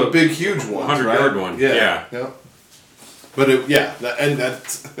one of the big huge ones, 100-yard right? one. Yeah. But and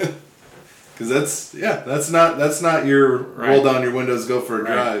that's. Because that's not your roll down your windows, go for a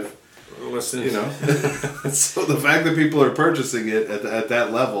drive. Listen, So the fact that people are purchasing it at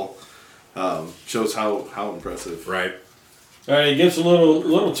that level shows how impressive. Right. All right, it gets a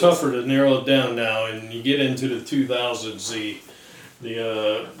little tougher to narrow it down now, and you get into the 2000s.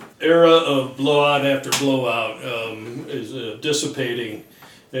 The era of blowout after blowout is dissipating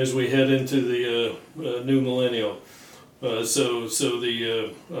as we head into the new millennium. So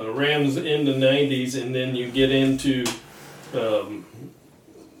the Rams in the 90s, and then you get into the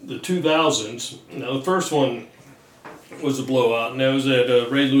 2000s. Now, the first one was a blowout, and that was that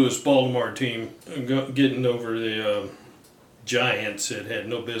Ray Lewis Baltimore team getting over the Giants that had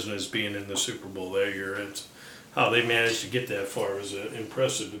no business being in the Super Bowl that year. It's how they managed to get that far was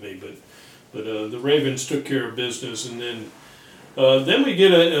impressive to me. But the Ravens took care of business, and then we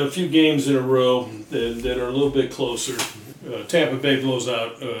get a few games in a row that are a little bit closer. Tampa Bay blows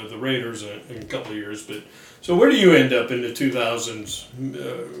out the Raiders in a couple of years. So where do you end up in the 2000s?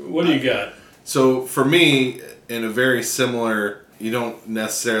 What do you got? So for me, in a very similar you don't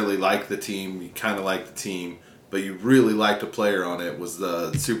necessarily like the team. You kind of like the team, but you really liked a player on it. Was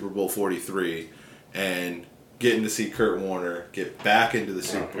the Super Bowl 43, and getting to see Kurt Warner get back into the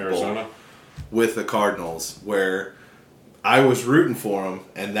Super Bowl with the Cardinals, where I was rooting for him,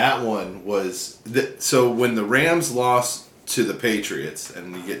 and that one was so when the Rams lost to the Patriots,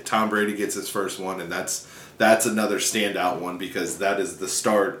 and you get Tom Brady gets his first one, and that's another standout one because that is the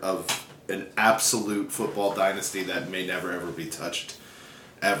start of an absolute football dynasty that may never ever be touched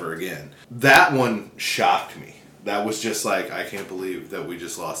ever again. That one shocked me. That was just like, I can't believe that we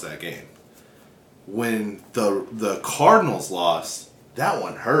just lost that game. When the Cardinals lost, that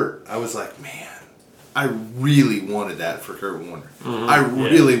one hurt. I was like, man, I really wanted that for Kurt Warner. Mm-hmm. I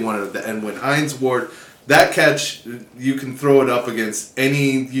really wanted that. And when Hines Ward, that catch, you can throw it up against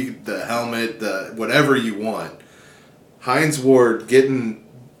the helmet, the whatever you want. Hines Ward getting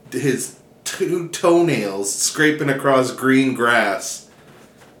his 2 toenails scraping across green grass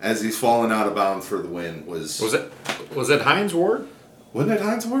as he's falling out of bounds for the win was it Hines Ward? Wasn't it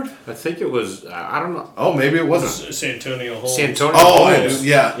Hines Ward? I think it was. I don't know. Oh, maybe it wasn't. Santonio Holmes. Holmes.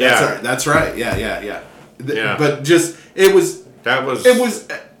 Yeah, that's right. Yeah. But just it was. That was. It was.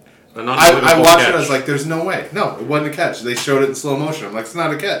 I watched catch. it. I was like, "There's no way. No, it wasn't a catch." They showed it in slow motion. I'm like, "It's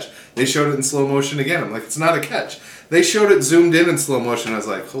not a catch." They showed it in slow motion again. I'm like, "It's not a catch." They showed it zoomed in slow motion. I was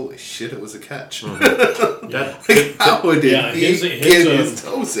like, "Holy shit! It was a catch." Mm-hmm. How did he get his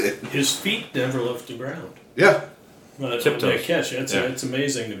toes in? His feet never left the ground. Yeah. That catch, that's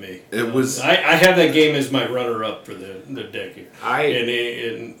amazing to me. It was. I have that game as my runner-up for the decade.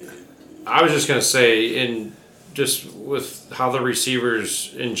 I was just gonna say, just with how the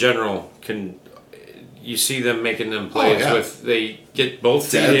receivers in general you see them making them plays they get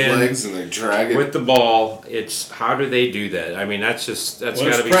both feet in legs and they drag it with the ball. It's how do they do that? I mean, that's got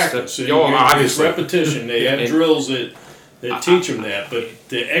to be practice. Obviously Repetition. They have drills that teach them that, but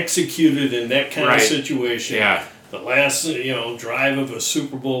to execute it in that kind of situation. Yeah. The last, drive of a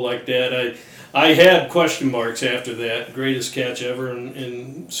Super Bowl like that, I had question marks after that. Greatest catch ever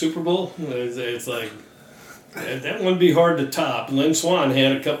in Super Bowl. It's like that wouldn't be hard to top. Lynn Swann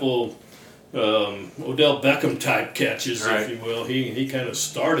had a couple Odell Beckham type catches, if you will. He kind of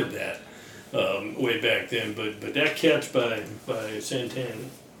started that way back then. But that catch by Santana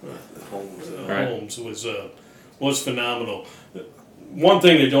Holmes was phenomenal. One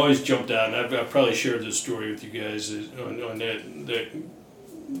thing that always jumped out, and I've probably shared this story with you guys, is on that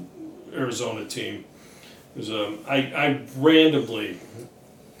Arizona team, is I randomly,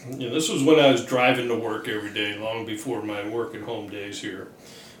 this was when I was driving to work every day, long before my work at home days here,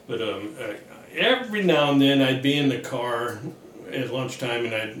 but every now and then I'd be in the car at lunchtime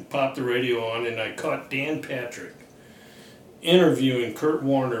and I'd pop the radio on and I caught Dan Patrick interviewing Kurt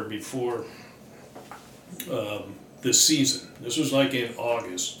Warner before the season. This was like in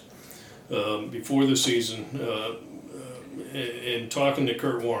August, before the season, and talking to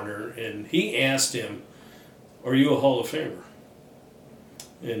Kurt Warner, and he asked him, "Are you a Hall of Famer?"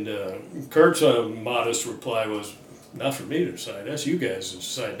 And Kurt's modest reply was, "Not for me to decide. That's you guys to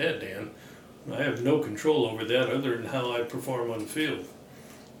decide that, Dan. I have no control over that other than how I perform on the field."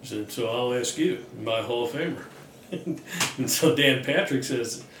 He said, "So I'll ask you, am I a Hall of Famer?" And so Dan Patrick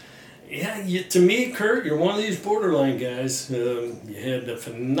says, "Yeah, to me, Kurt, you're one of these borderline guys. You had a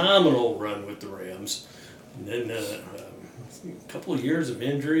phenomenal run with the Rams, and then a couple of years of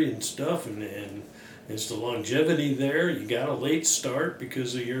injury and stuff, and it's the longevity there. You got a late start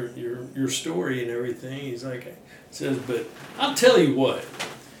because of your story and everything." He's like, says, "But I'll tell you what.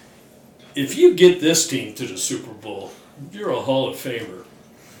 If you get this team to the Super Bowl, you're a Hall of Famer."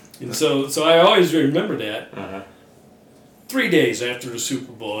 And so I always remember that. Uh-huh. 3 days after the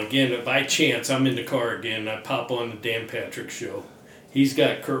Super Bowl, again, by chance, I'm in the car again, and I pop on the Dan Patrick show. He's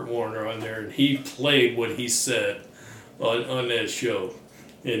got Kurt Warner on there, and he played what he said on that show.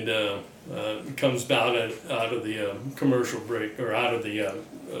 And comes out of the commercial break, or out of the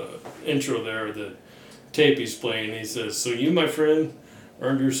intro there, the tape he's playing. He says, "So you, my friend,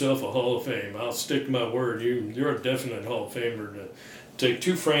 earned yourself a Hall of Fame. I'll stick to my word. You're a definite Hall of Famer to take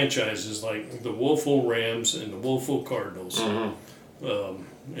two franchises like the Woeful Rams and the Woeful Cardinals, and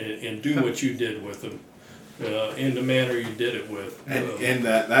do what you did with them in the manner you did it with." And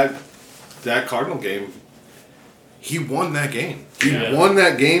that Cardinal game, he won that game. He won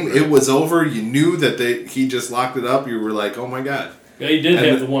that game. It was over. You knew that he just locked it up. You were like, "Oh my God." Yeah, he did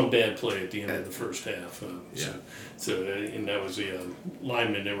have the one bad play at the end of the first half. So and that was the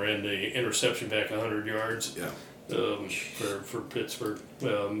lineman that ran the interception back 100 yards. Yeah. For Pittsburgh,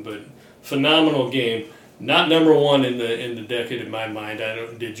 but phenomenal game. Not number one in the decade in my mind.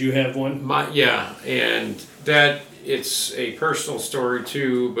 Did you have one? And that it's a personal story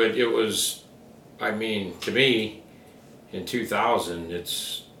too, but it was, I mean, to me, in 2000,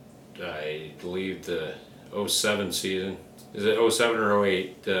 it's, I believe, the '07 season. Is it '07 or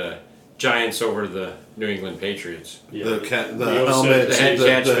 '08? The Giants over the New England Patriots. Yeah. The The helmet, The head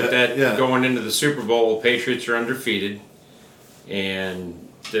catch with that yeah. going into the Super Bowl, Patriots are undefeated. And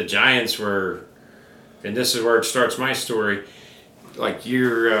the Giants were, and this is where it starts my story, like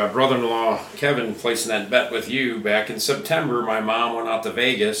your brother-in-law Kevin placing that bet with you back in September. My mom went out to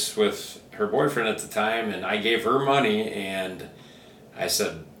Vegas with her boyfriend at the time, and I gave her money, and I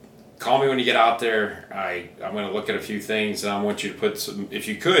said, call me when you get out there. I'm going to look at a few things, and I want you to put some, if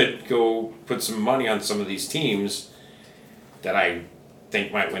you could, go put some money on some of these teams that I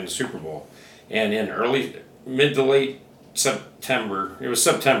think might win the Super Bowl. And in mid to late September, it was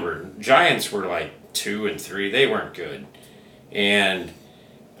September, Giants were like 2-3. They weren't good. And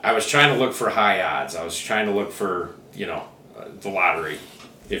I was trying to look for high odds. I was trying to look for, the lottery,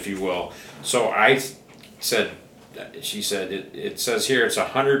 if you will. So I said, she said, it says here it's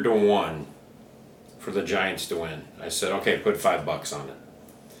 100 to 1 for the Giants to win. I said, okay, put $5 on it.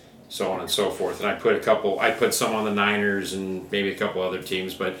 So on and so forth. And I put some on the Niners and maybe a couple other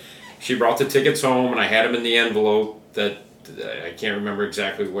teams, but she brought the tickets home and I had them in the envelope that I can't remember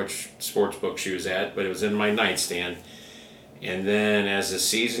exactly which sports book she was at, but it was in my nightstand. And then as the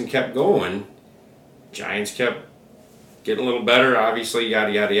season kept going, Giants kept getting a little better, obviously,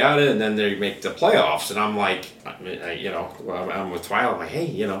 yada, yada, yada, and then they make the playoffs. And I'm like, I'm with Twyla. I'm like,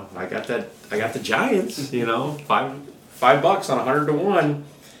 hey, I got the Giants, $5 on 100 to 1.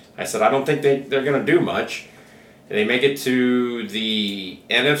 I said, I don't think they're going to do much. And they make it to the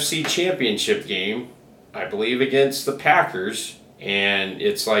NFC Championship game, I believe, against the Packers. And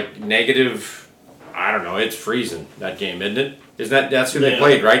it's like negative, I don't know, it's freezing, that game, isn't it? That's who they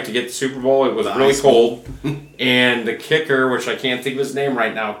played, right, to get the Super Bowl? It was really cold. And the kicker, which I can't think of his name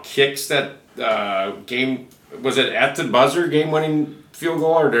right now, kicks that game. Was it at the buzzer, game-winning field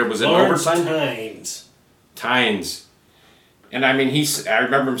goal, or was it overtime? Tynes. And I mean, I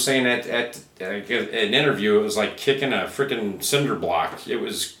remember him saying at an interview, it was like kicking a freaking cinder block. It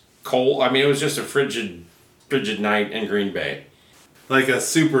was cold. I mean, it was just a frigid night in Green Bay. Like a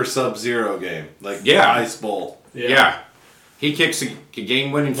super sub-zero game. Like the Ice Bowl. Yeah. He kicks a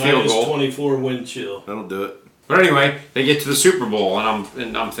game-winning field goal. -24 wind chill. That'll do it. But anyway, they get to the Super Bowl,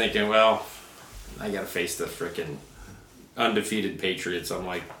 and I'm thinking, well, I got to face the freaking undefeated Patriots. I'm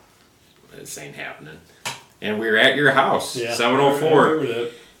like, this ain't happening. And we were at your house, 704.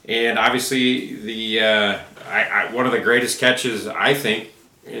 And obviously, one of the greatest catches, I think,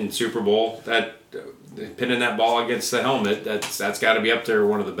 in Super Bowl, that pinning that ball against the helmet, that's got to be up there,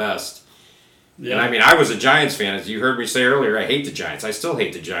 one of the best. Yeah. And I mean, I was a Giants fan, as you heard me say earlier. I hate the Giants. I still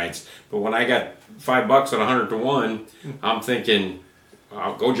hate the Giants. But when I got $5 on 100 to 1, I'm thinking,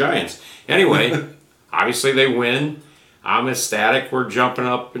 I'll go Giants. Anyway, obviously they win. I'm ecstatic. We're jumping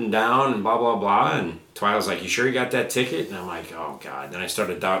up and down and blah, blah, blah. And Twyla's like, you sure you got that ticket? And I'm like, oh, God. Then I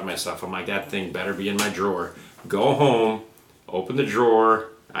started doubting myself. I'm like, that thing better be in my drawer. Go home, open the drawer.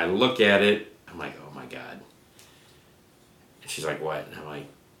 I look at it. I'm like, oh, my God. And she's like, what? And I'm like,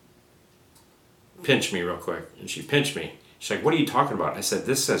 pinch me real quick. And she pinched me. She's like, what are you talking about? I said,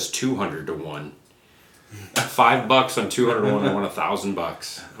 this says 200 to 1. $5 on 200 to 1, I won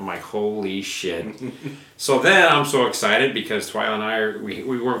 $1,000. I'm like, holy shit. So then I'm so excited because Twyla and I, we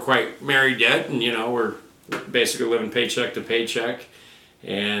weren't quite married yet, and we're basically living paycheck to paycheck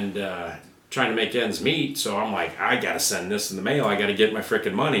and trying to make ends meet. So I'm like, I gotta send this in the mail. I gotta get my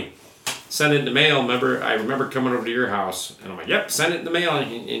frickin' money. Send it in the mail. I remember coming over to your house, and I'm like, yep, send it in the mail.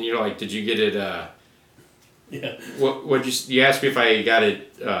 And you're like, did you get it? Yeah. What you asked me if I got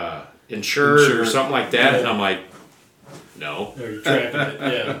it insured or something like that, and I'm like, no. Or you're tracking it,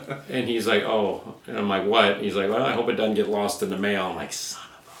 yeah. And he's like, oh. And I'm like, what? He's like, well, I hope it doesn't get lost in the mail. I'm like, son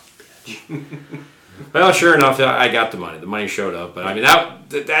of a bitch. Well, sure enough, I got the money. The money showed up. But I mean,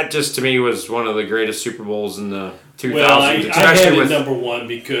 that just to me was one of the greatest Super Bowls in the 2000s. Well, I had it number one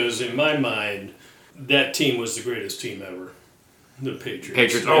because in my mind, that team was the greatest team ever. The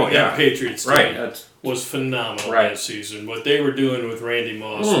Patriots. Oh, yeah. That Patriots team right. was phenomenal that season. What they were doing with Randy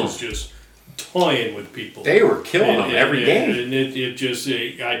Moss was just toying with people. They were killing them every game.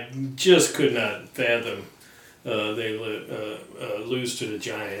 And I just could not fathom they lose to the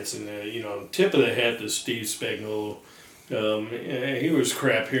Giants. And, tip of the hat to Steve Spagnuolo. He was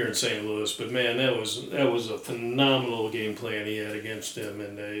crap here in St. Louis, but man, that was a phenomenal game plan he had against them,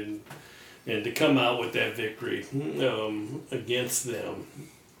 and to come out with that victory against them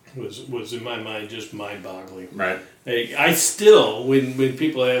was in my mind just mind-boggling. Right. I still, when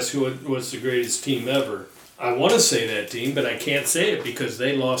people ask what's the greatest team ever, I want to say that team, but I can't say it because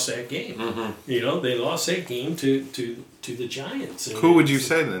they lost that game. You know, they lost that game to the Giants. And Who would you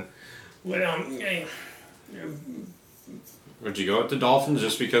say then? Well, Would you go with the Dolphins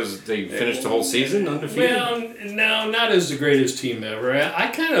just because they finished the whole season undefeated? well, no, not as the greatest team ever. I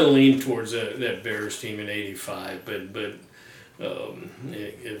kind of lean towards that Bears team in '85, but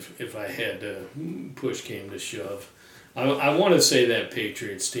if I had to push came to shove, I want to say that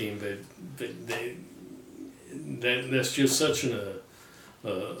Patriots team, but that's just such a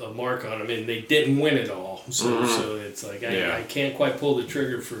mark on them, and they didn't win it all. So it's like I can't quite pull the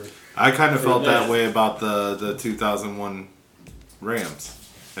trigger for. I kind of felt that way about the 2001 Rams.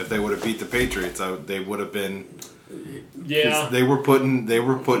 If they would have beat the Patriots, they would have been. Yeah, they were putting that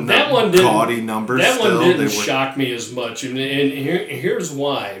up one gaudy numbers. That still. one didn't shock me as much, and here's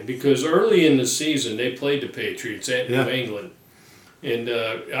why. Because early in the season, they played the Patriots at New England, and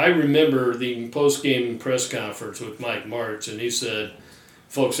I remember the post-game press conference with Mike Martz, and he said,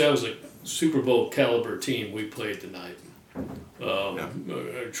 "Folks, that was a Super Bowl caliber team we played tonight.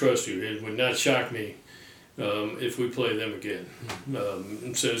 I trust you. It would not shock me if we play them again."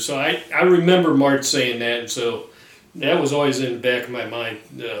 So I remember Martz saying that, and so. That was always in the back of my mind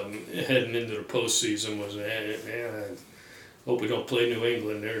heading into the postseason was, I hope we don't play New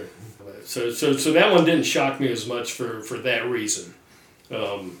England there. So that one didn't shock me as much for that reason.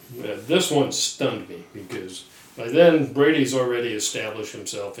 This one stunned me because by then Brady's already established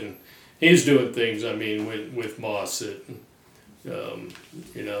himself and he's doing things, with Moss that,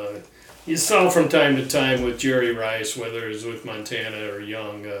 you saw from time to time with Jerry Rice, whether it was with Montana or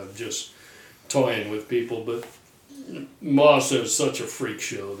Young, just toying with people, but Moss was such a freak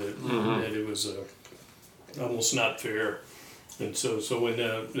show that it was almost not fair, and so when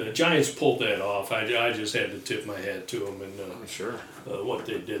the Giants pulled that off, I just had to tip my hat to them and what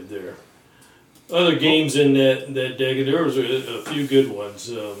they did there. Other games in that decade, there was a few good ones.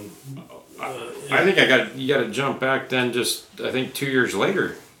 I think you got to jump back then. Just I think 2 years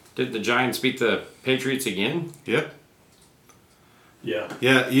later, did the Giants beat the Patriots again? Yep. Yeah.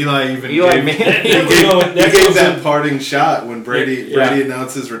 Yeah, Eli gave that parting shot when Brady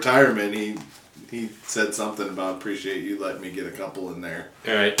announced his retirement. He said something about appreciate you letting me get a couple in there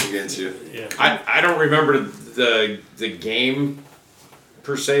against you. Yeah. I don't remember the game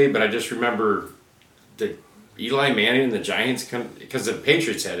per se, but I just remember the Eli Manning and the Giants because the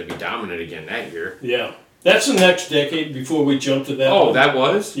Patriots had to be dominant again that year. Yeah. That's the next decade before we jump to that. Oh, one. That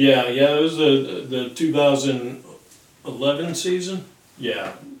was? Yeah, it was the 2011 season.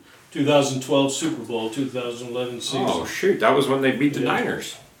 Yeah, 2012 Super Bowl, 2011 season. Oh shoot, that was when they beat the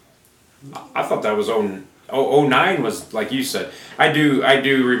Niners. I thought that was 09 was like you said. I do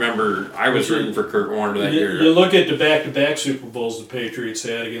remember I was rooting for Kurt Warner that year. You look at the back-to-back Super Bowls the Patriots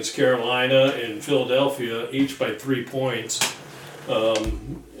had against Carolina and Philadelphia, each by 3 points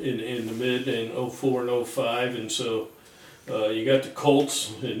in the mid in 04 and 05, and so you got the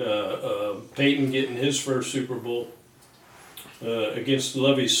Colts and Peyton getting his first Super Bowl. Against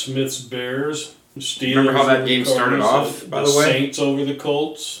Lovie Smith's Bears. Steelers. Remember how that game started off, by the way? Saints over the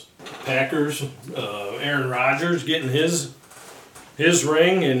Colts. Packers. Aaron Rodgers getting his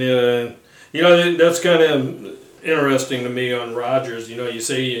ring. And, that's kind of interesting to me on Rodgers. You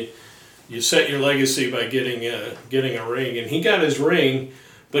say you set your legacy by getting a ring. And he got his ring,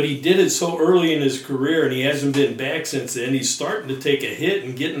 but he did it so early in his career, and he hasn't been back since then. He's starting to take a hit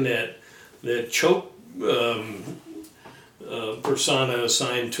and getting that choke persona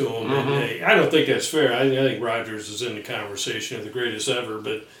assigned to him. And, I don't think that's fair. I think Rodgers is in the conversation of the greatest ever,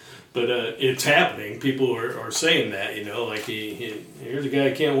 but it's happening. People are saying that, like here's a guy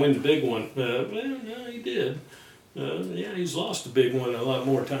who can't win the big one. Well, no, he did. He's lost the big one a lot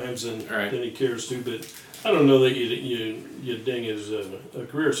more times than he cares to, but I don't know that you ding his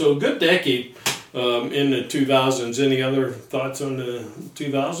career. So a good decade in the 2000s. Any other thoughts on the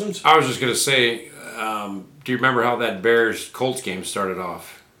 2000s? I was just going to say, do you remember how that Bears-Colts game started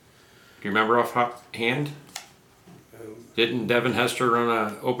off? Do you remember offhand? Didn't Devin Hester run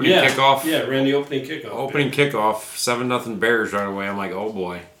an opening kickoff? Yeah, ran the opening kickoff. Opening kickoff, 7-0 Bears right away. I'm like, oh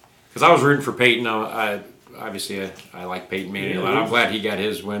boy. Because I was rooting for Peyton. I like Peyton Manning a lot. I'm glad he got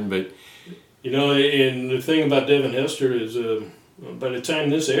his win, but... and the thing about Devin Hester is by the time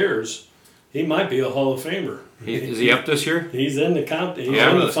this airs, he might be a Hall of Famer. Is he up this year? He's in the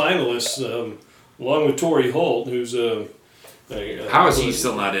finalists, along with Torrey Holt, who's how is he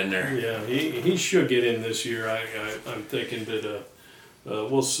still not in there? Yeah, he should get in this year. I'm thinking that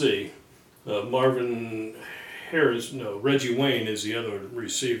we'll see. Marvin Harris, Reggie Wayne is the other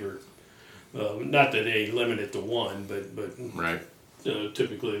receiver. Not that they limit it to one, but right.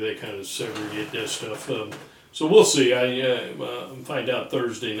 Typically they kind of segregate that stuff. So we'll see. I find out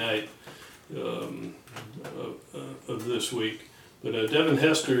Thursday night of this week. But Devin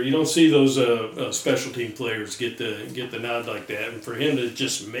Hester, you don't see those special team players get the nod like that, and for him to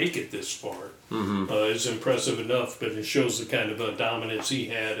just make it this far is impressive enough. But it shows the kind of dominance he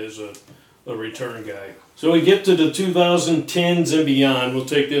had as a return guy. So we get to the 2010s and beyond. We'll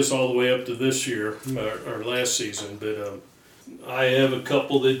take this all the way up to this year, our last season. But I have a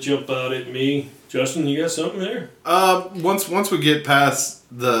couple that jump out at me. Justin, you got something there? Once we get past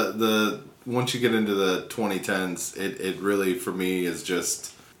once you get into the 2010s, it really, for me, is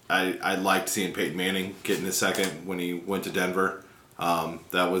just, I liked seeing Peyton Manning getting his second when he went to Denver.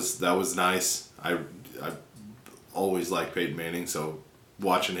 That was nice. I always liked Peyton Manning, so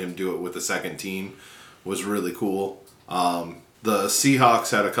watching him do it with the second team was really cool. The Seahawks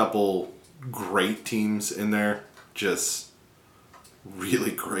had a couple great teams in there, just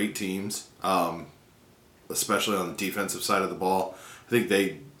really great teams, especially on the defensive side of the ball. I think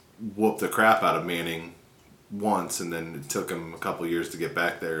they whooped the crap out of Manning once, and then it took him a couple years to get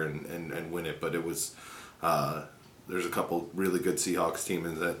back there and win it. But it was there's a couple really good Seahawks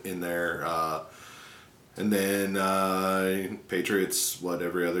teams in there, and then Patriots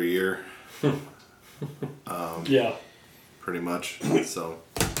every other year, yeah, pretty much. So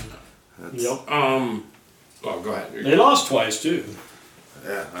that's, yep. Oh, go ahead. They lost twice too.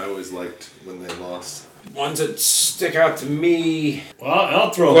 Yeah, I always liked when they lost. Ones that stick out to me. Well, I'll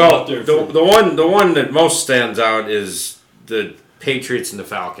throw them out there. The one that most stands out is the Patriots and the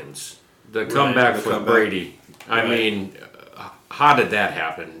Falcons. The comeback with Brady. I mean, how did that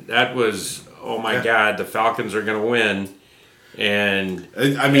happen? That was, oh my God, the Falcons are going to win. And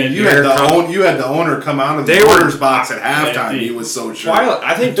I mean, you had the owner come out of the owner's box at halftime. He was so sure.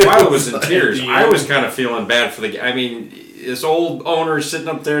 I think Twilight was in tears. I was kind of feeling bad for the guy. I mean, this old owner sitting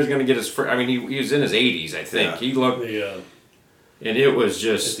up there is going to get his. I mean, he was in his 80s, I think. Yeah. He looked, and it was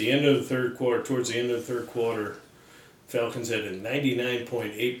just at the end of the third quarter. Towards the end of the third quarter, Falcons had a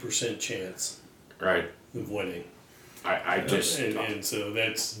 99.8% chance, right, of winning. I just and so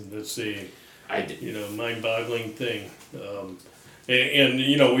that's the mind-boggling thing.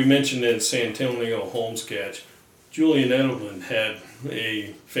 And we mentioned that Santonio Holmes catch. Julian Edelman had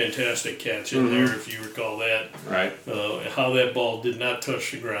a fantastic catch in there, if you recall that. Right. How that ball did not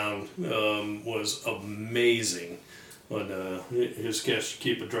touch the ground was amazing on his catch to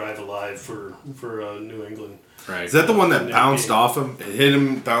keep a drive alive for New England. Right. Is that the one that bounced off him? It hit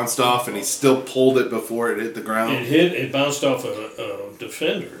him, bounced off, and he still pulled it before it hit the ground? It bounced off a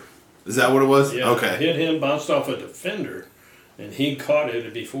defender. Is that what it was? Yeah, okay. It hit him, bounced off a defender, and he caught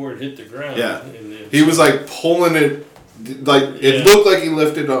it before it hit the ground. Yeah. He was like pulling it, like it looked like he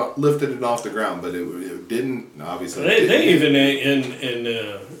lifted it off the ground, but it didn't. Obviously, they even in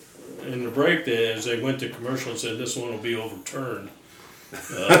the break there, as they went to commercial, and said this one will be overturned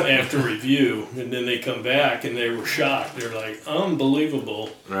after review, and then they come back and they were shocked. They're like,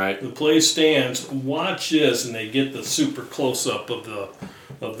 unbelievable. Right. The play stands. Watch this, and they get the super close up of the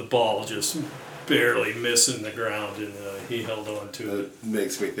ball just barely missing the ground, and he held on to it. It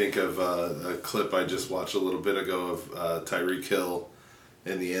makes me think of a clip I just watched a little bit ago of Tyreek Hill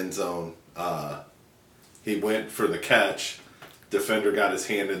in the end zone. He went for the catch. Defender got his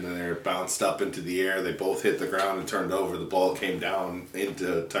hand in there, bounced up into the air. They both hit the ground and turned over. The ball came down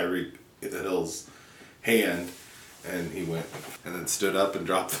into Tyreek Hill's hand, and he went and then stood up and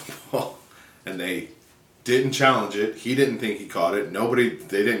dropped the ball. And they didn't challenge it. He didn't think he caught it.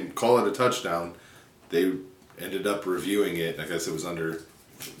 They didn't call it a touchdown. They ended up reviewing it. I guess it was under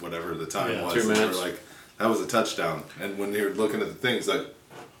whatever the time was. 2 minutes. They were like, that was a touchdown. And when they were looking at the thing, it's like,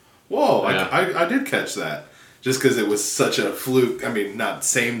 whoa, yeah. I did catch that. Just because it was such a fluke. I mean, not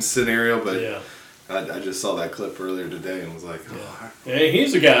same scenario, but I just saw that clip earlier today and was like, oh. Yeah,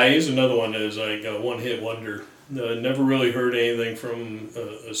 he's a guy. He's another one that is like a one-hit wonder. Never really heard anything from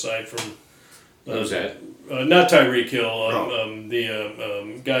aside from. Who's that? Not Tyreek Hill.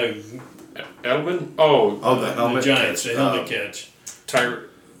 The guy. Edelman? Oh, the helmet Giants. catch. The helmet catch.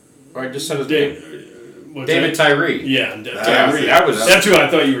 I just said his name. David that? Tyree. Yeah, Tyree. That's who I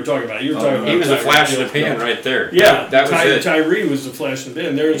thought you were talking about. You were talking about. He was a Tyreek flash in Hill. the pan right there. Yeah, that was it. Tyree was the flash in the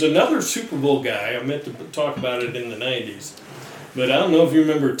pan. There was another Super Bowl guy. I meant to talk about it in the 90s, but I don't know if you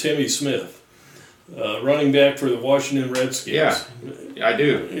remember Timmy Smith, running back for the Washington Redskins. Yeah, I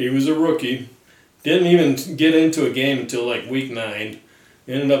do. He was a rookie. Didn't even get into a game until like week 9.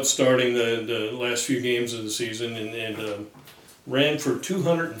 Ended up starting the last few games of the season and ran for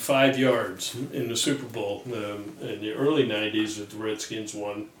 205 yards in the Super Bowl in the early 90s that the Redskins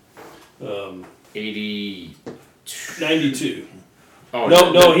won. 92. 92. Oh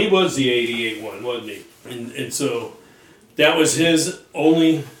No, he was the 88 one, wasn't he? And so that was his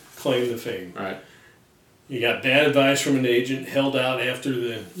only claim to fame. Right. He got bad advice from an agent, held out after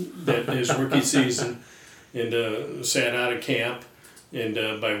his rookie season, and sat out of camp. And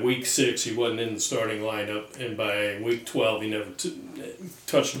by week 6, he wasn't in the starting lineup. And by week 12, he never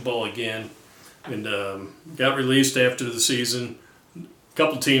touched the ball again. And got released after the season. A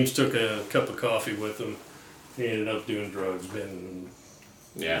couple teams took a cup of coffee with him. He ended up doing drugs, been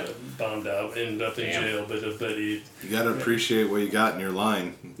bombed out, ended up in jail. But he... You got to appreciate what you got in your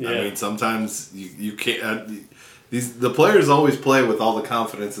line. Yeah. I mean, sometimes you can't... the players always play with all the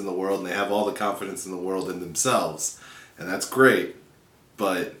confidence in the world, and they have all the confidence in the world in themselves. And that's great.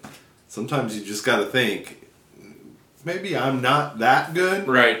 But sometimes you just got to think, maybe I'm not that good.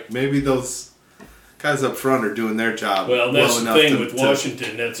 Right. Maybe those guys up front are doing their job. Well, that's enough the thing with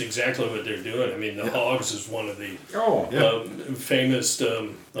Washington. That's exactly what they're doing. I mean, the Hogs is one of the famous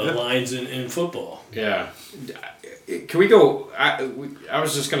lines in football. Yeah. Can we go? I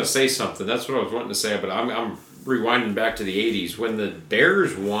was just going to say something. That's what I was wanting to say, but I'm rewinding back to the 80s. When the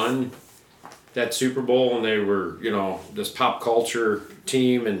Bears won that Super Bowl and they were, this pop culture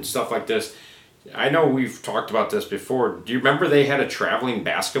team and stuff like this. I know we've talked about this before. Do you remember they had a traveling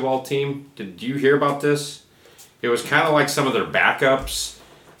basketball team? Did you hear about this? It was kind of like some of their backups.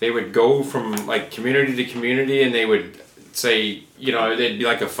 They would go from like community to community and they would say, they'd be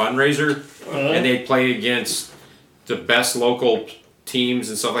like a fundraiser and they'd play against the best local teams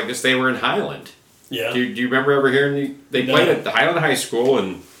and stuff like this. They were in Highland. Yeah. Do you remember ever hearing they played at the Highland High School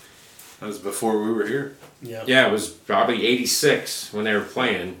and that was before we were here. Yeah. Yeah, it was probably 86 when they were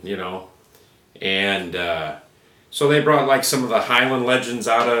playing, And so they brought like some of the Highland legends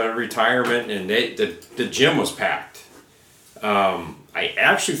out of retirement, and the gym was packed. I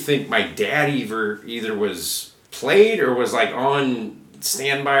actually think my dad either was played or was like on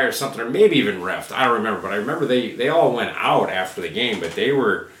standby or something, or maybe even reffed. I don't remember, but I remember they all went out after the game, but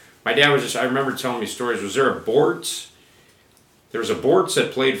my dad was I remember telling me stories. Was there a Bortz? There was a Bortz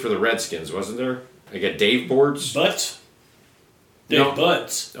that played for the Redskins, wasn't there? Like a Dave Bortz? Dave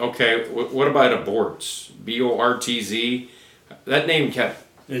Butts. Okay, what about a Bortz? Bortz? That name kept...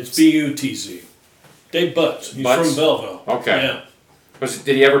 It's Butz. Dave Butts. He's from Belleville. Okay. Yeah.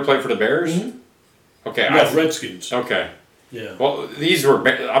 Did he ever play for the Bears? Mm-hmm. Okay. Yeah, Redskins. Okay. Yeah. Well,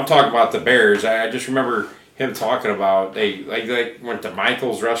 I'm talking about the Bears. I just remember him talking about they went to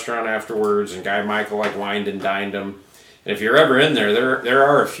Michael's restaurant afterwards, and Guy Michael wined and dined them. And if you're ever in there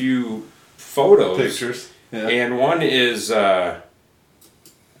are a few photos, pictures, and one is the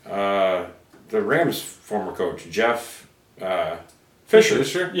Rams' former coach Jeff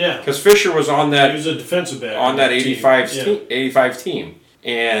Fisher. Yeah, because Fisher was on that. He was a defensive back on that 85 team,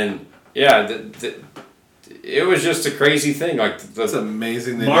 and it was just a crazy thing. That's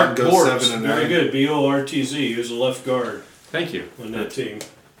amazing. They Mark didn't go Bortz, 7-9. very good. Bortz. He was a left guard. Thank you on that team.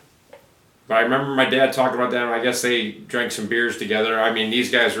 But I remember my dad talking about that, and I guess they drank some beers together. I mean, these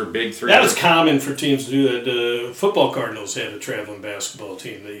guys were big three. That was common for teams to do that. The football Cardinals had a traveling basketball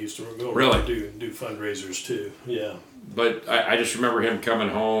team. They used to go around and do fundraisers too. Yeah. But I just remember him coming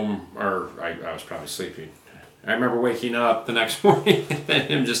home, or I was probably sleeping. I remember waking up the next morning and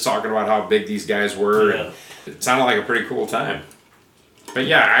him just talking about how big these guys were. Yeah. And it sounded like a pretty cool time. But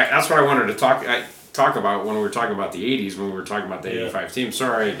yeah, that's what I wanted to talk about when we were talking about the 80s, when we were talking about the 85 team.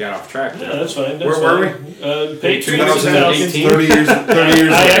 Sorry I got off track there. Yeah, that's fine. Where were we? Patriots and Falcons. 30 years I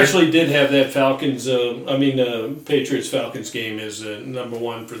later. actually did have that Patriots-Falcons game as number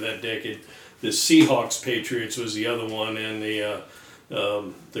one for that decade. The Seahawks-Patriots was the other one, and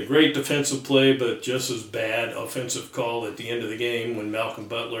the great defensive play, but just as bad offensive call at the end of the game when Malcolm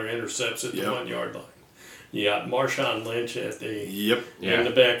Butler intercepts at the 1 yard line. You got Marshawn Lynch at in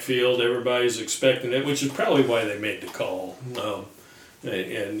the backfield. Everybody's expecting it, which is probably why they made the call. And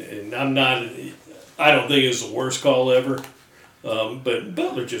I don't think it's the worst call ever. But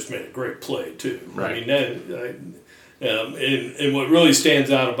Butler just made a great play too. Right. I mean, and what really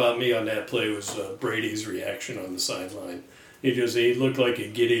stands out about me on that play was Brady's reaction on the sideline. He looked like a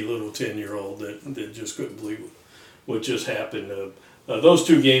giddy little 10-year-old that just couldn't believe what just happened. Those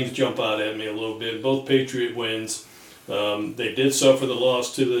two games jump out at me a little bit. Both Patriot wins. They did suffer the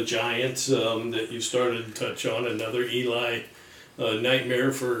loss to the Giants that you started to touch on. Another Eli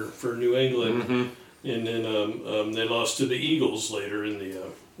nightmare for New England. Mm-hmm. And then they lost to the Eagles later in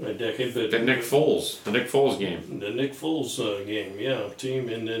the decade. But The Nick Foles game. The Nick Foles game, team.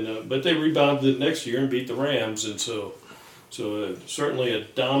 And then, but they rebounded the next year and beat the Rams. And so certainly a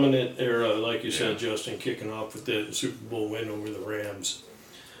dominant era, like you said, Justin, kicking off with the Super Bowl win over the Rams.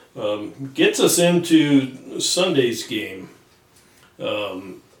 Gets us into Sunday's game.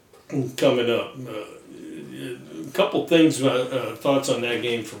 coming up. A couple things, thoughts on that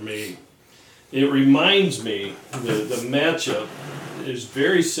game for me. It reminds me, the matchup is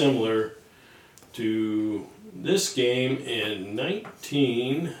very similar to this game in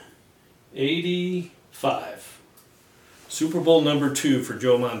 1985. Super Bowl number 2 for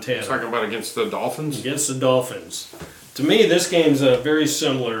Joe Montana. Talking about against the Dolphins? Against the Dolphins. To me, this game's very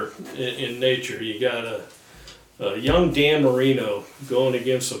similar in nature. You got a young Dan Marino going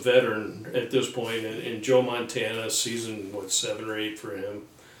against a veteran at this point in Joe Montana, season, 7 or 8 for him.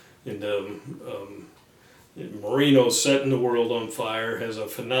 And Marino setting the world on fire, has a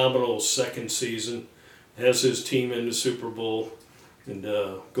phenomenal second season, has his team in the Super Bowl, and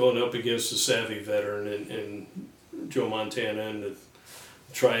going up against a savvy veteran in Joe Montana and the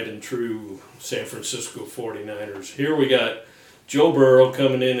tried and true San Francisco 49ers. Here we got Joe Burrow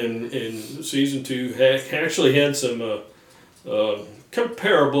coming in season 2, actually had some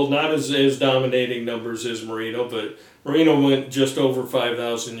comparable, not as dominating numbers as Marino, but Marino went just over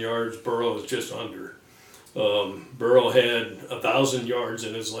 5,000 yards. Burrow was just under. Burrow had 1,000 yards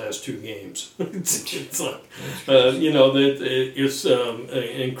in his last 2 games. it's like, it's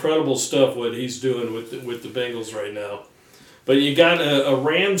incredible stuff what he's doing with the Bengals right now. But you got a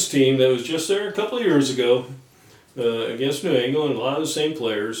Rams team that was just there a couple of years ago against New England, a lot of the same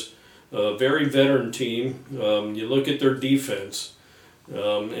players. Very veteran team. You look at their defense.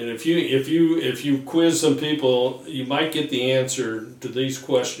 And if you quiz some people, you might get the answer to these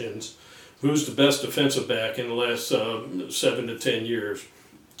questions. Who's the best defensive back in the last 7 to 10 years?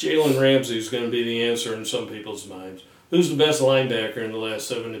 Jalen Ramsey is going to be the answer in some people's minds. Who's the best linebacker in the last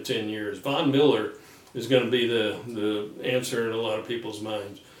 7 to 10 years? Von Miller is going to be the answer in a lot of people's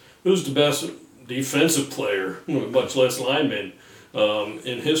minds. Who's the best defensive player, much less lineman,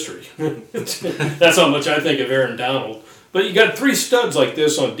 in history? That's how much I think of Aaron Donald. But you got 3 studs like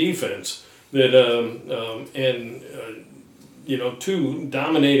this on defense that, 2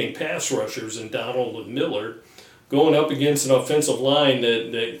 dominating pass rushers in Donald and Miller going up against an offensive line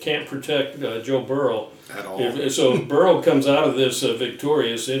that can't protect Joe Burrow. At all. So if Burrow comes out of this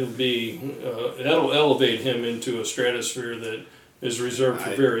victorious, that'll elevate him into a stratosphere that is reserved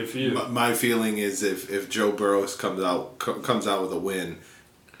for very few. My feeling is if Joe Burrow comes out with a win,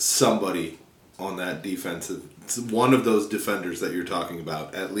 somebody on that defensive, one of those defenders that you're talking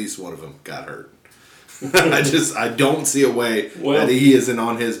about, at least one of them got hurt. I don't see a way that he isn't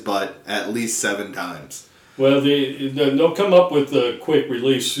on his butt at least 7 times. Well, they'll come up with quick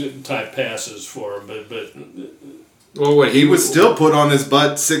release type passes for him, but he was still put on his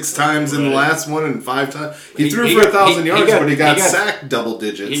butt 6 times in the last one and 5 times. He threw for 1,000 yards, but he got sacked double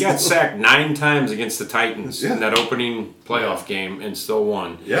digits. He got sacked 9 times against the Titans in that opening playoff game and still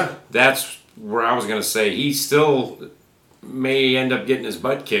won. Yeah, that's where I was going to say he still may end up getting his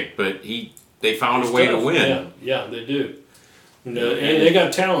butt kicked, but they found a way to win. Yeah, they do. And they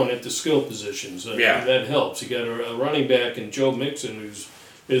got talent at the skill positions. That helps. You got a running back in Joe Mixon who's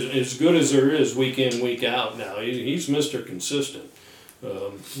as good as there is week in, week out now. He's Mr. Consistent.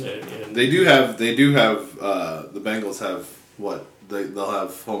 And they do have the Bengals have what? They'll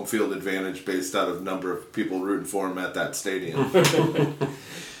have home field advantage based out of number of people rooting for him at that stadium.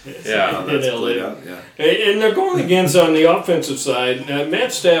 In LA. And they're going against, on the offensive side,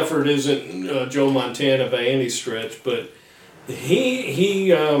 Matt Stafford isn't Joe Montana by any stretch, but he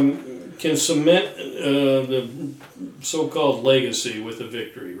can cement the so-called legacy with a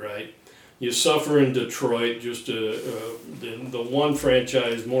victory, right? You suffer in Detroit, just the one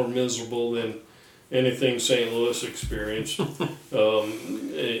franchise more miserable than anything St. Louis experienced.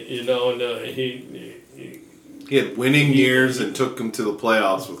 He had winning years and took him to the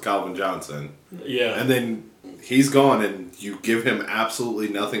playoffs with Calvin Johnson. Yeah. And then he's gone, and you give him absolutely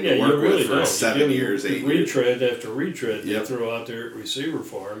nothing to work with for 7 years, 8 years. Retread after retread they throw out there at receiver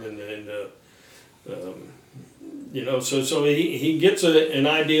for him. So he gets an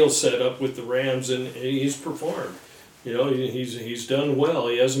ideal setup with the Rams, and he's performed. He's done well.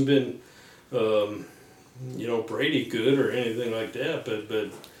 He hasn't been, Brady good or anything like that,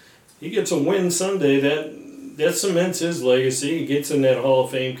 but he gets a win Sunday that cements his legacy. He gets in that Hall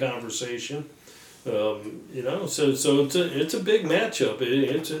of Fame conversation. So it's a big matchup.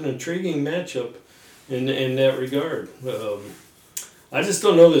 It's an intriguing matchup in that regard. I just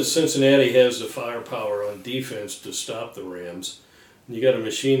don't know that Cincinnati has the firepower on defense to stop the Rams. You got a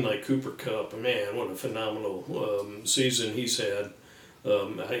machine like Cooper Kupp. Man, what a phenomenal season he's had.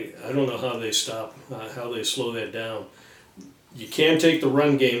 I don't know how they slow that down. You can't take the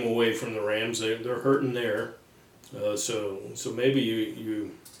run game away from the Rams. They're hurting there. So maybe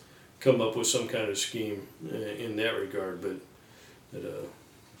you come up with some kind of scheme in that regard. But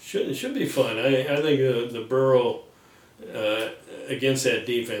It should be fun. I think the Burrow against that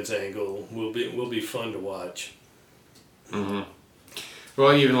defense angle will be fun to watch. Mm-hmm.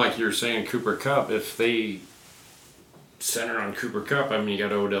 Well, even like you were saying, Cooper Kupp, if they center on Cooper Kupp, I mean, you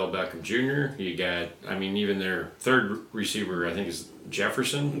got Odell Beckham Jr., you got, I mean, even their third receiver, I think, is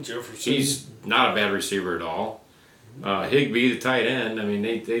Jefferson. He's not a bad receiver at all. Higbee, the tight end, I mean,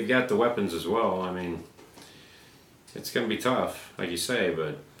 they've got the weapons as well. I mean, it's going to be tough, like you say,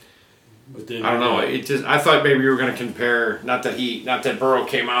 but then, I don't know. I thought maybe you were going to compare, not that Burrow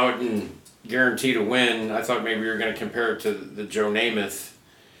came out and guaranteed a win. I thought maybe you were going to compare it to the Joe Namath.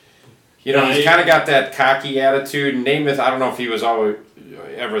 You know, he's kind of got that cocky attitude. Namath, I don't know if he was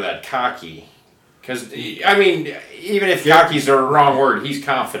ever that cocky. Because, I mean, even if cocky's the wrong word, he's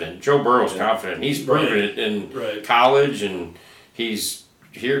confident. Joe Burrow's confident. He's proven it in college, and he's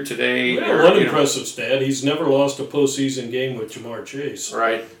here today. Well, one impressive stat, he's never lost a postseason game with Jamar Chase.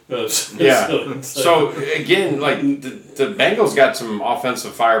 Right. So, again, like, the Bengals got some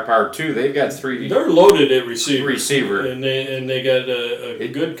offensive firepower, too. They've got three. They're loaded at receiver. And they got a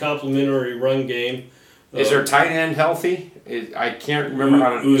good complementary run game. Is their tight end healthy? I can't remember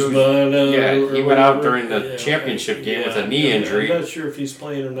how to... Usman, he went out during the championship game with a knee injury. I'm not sure if he's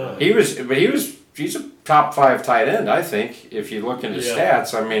playing or not. He's a top 5 tight end, I think, if you look into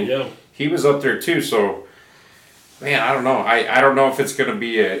stats. I mean, he was up there too, so... Man, I don't know. I don't know if it's going to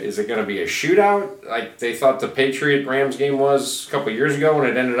be is it going to be a shootout like they thought the Patriot-Rams game was a couple years ago, and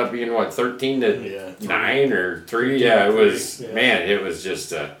it ended up being, 13-9 or 3? Yeah, it was... Yeah. Man, it was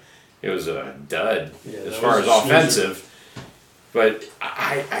just it was a dud as far as offensive. But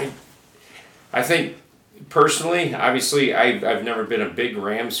I think personally, obviously, I've never been a big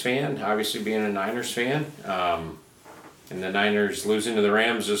Rams fan. Obviously, being a Niners fan, and the Niners losing to the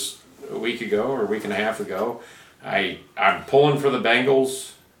Rams just a week ago or a week and a half ago, I'm pulling for the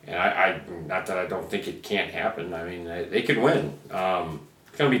Bengals, and I not that I don't think it can't happen. I mean, they could win. It's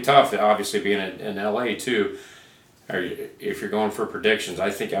going to be tough, obviously, being in LA too. If you're going for predictions, I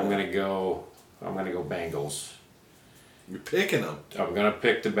think I'm going to go Bengals. You're picking them. I'm going to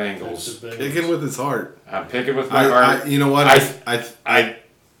pick the Bengals. Picking with his heart. I'm picking with my heart. You know what?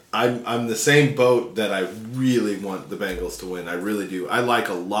 I'm the same boat that I really want the Bengals to win. I really do. I like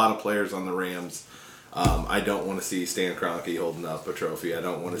a lot of players on the Rams. I don't want to see Stan Kroenke holding up a trophy. I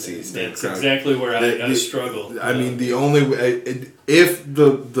don't want to see Stan Kroenke. That's exactly where I struggle. I mean, the only way... If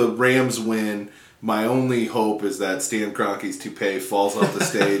the Rams win... My only hope is that Stan Kroenke's toupee falls off the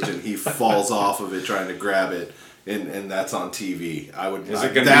stage and he falls off of it trying to grab it, and that's on TV. I would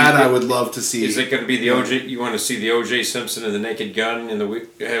love to see. Is it going to be the OJ? You want to see the OJ Simpson and the Naked Gun and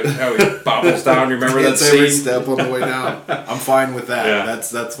how he bobbles down? Remember that scene? Every step on the way down. I'm fine with that. Yeah.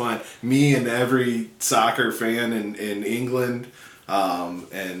 That's fine. Me and every soccer fan in England.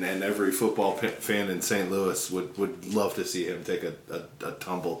 And every football fan in St. Louis would love to see him take a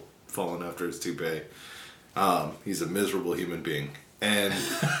tumble falling after his toupee. He's a miserable human being. And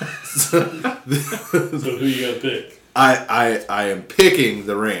so who you gonna pick? I am picking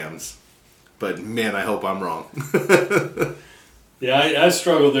the Rams, but man, I hope I'm wrong. Yeah, I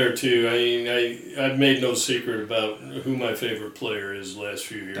struggle there too. I mean, I've made no secret about who my favorite player is the last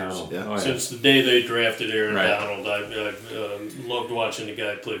few years. Since the day they drafted Aaron Donald, I've loved watching the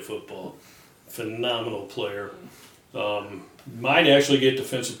guy play football. Phenomenal player. Might actually get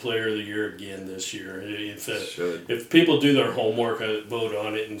Defensive Player of the Year again this year. If people do their homework, I vote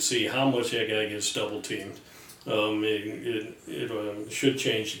on it and see how much that guy gets double teamed. It should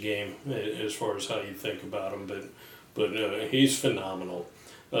change the game as far as how you think about him, but he's phenomenal.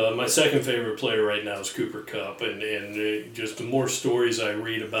 My second favorite player right now is Cooper Kupp, and just the more stories I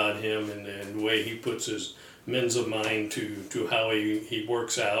read about him and the way he puts his men's of mind to how he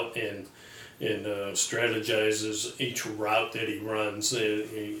works out and strategizes each route that he runs.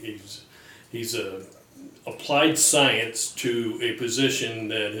 He's applied science to a position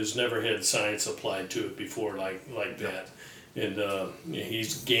that has never had science applied to it before like that. And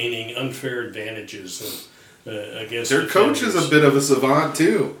he's gaining unfair advantages against their coach is a bit of a savant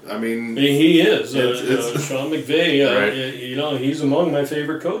too. I mean, he is. Sean McVay, he's among my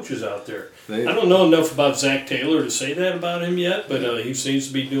favorite coaches out there. I don't know enough about Zach Taylor to say that about him yet, but he seems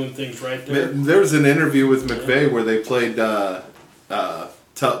to be doing things right there. There was an interview with McVay where they played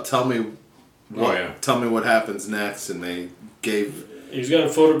Tell Me What Happens Next, and they gave. He's got a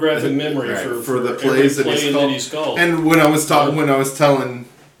photographic memory for the plays that he's called. And when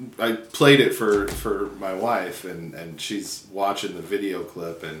I played it for my wife, and she's watching the video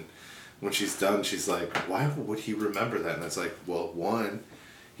clip, and when she's done, she's like, "Why would he remember that?" And it's like, well, one,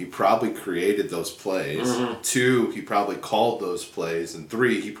 he probably created those plays. 2, he probably called those plays. And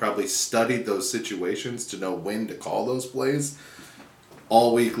 3, he probably studied those situations to know when to call those plays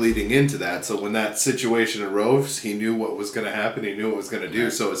all week leading into that. So when that situation arose, he knew what was going to happen. He knew what was going to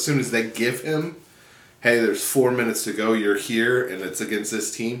do. So as soon as they give him, hey, there's 4 minutes to go, you're here, and it's against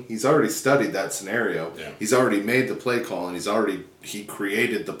this team, he's already studied that scenario. Yeah. He's already made the play call, and he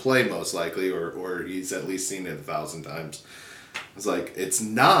created the play most likely, or he's at least seen it 1,000 times. It's like, it's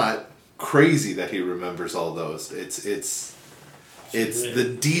not crazy that he remembers all those. It's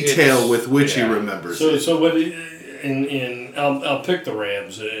the detail with which he remembers it. So what? And I'll pick the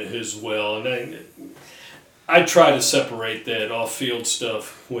Rams as well, and I try to separate that off-field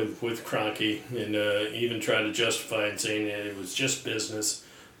stuff with Kroenke, and even try to justify it, saying that it was just business.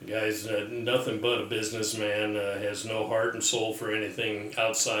 The guy's nothing but a businessman, has no heart and soul for anything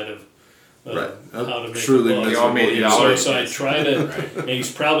outside of how to make truly a miserable. So I try to, and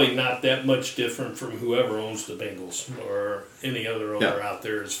he's probably not that much different from whoever owns the Bengals or any other owner out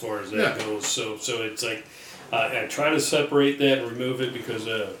there as far as that goes. So it's like, I try to separate that and remove it because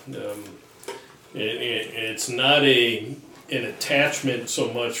it's not an attachment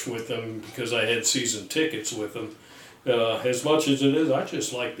so much with them because I had season tickets with them. As much as it is, I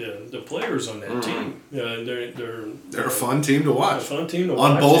just like the players on that team. They're a fun team to watch. A fun team to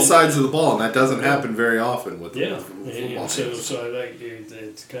watch on both sides of the ball, and that doesn't happen very often with football teams. So I like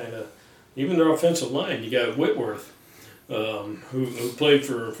it's kind of even their offensive line. You got Whitworth, who played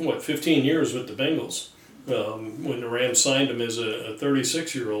for 15 years with the Bengals. When the Rams signed him as a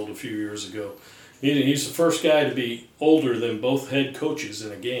 36-year-old a few years ago. He's the first guy to be older than both head coaches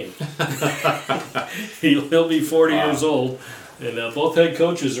in a game. He'll be 40 years old, and both head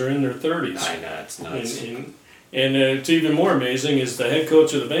coaches are in their 30s. I know, it's nuts. And it's even more amazing is the head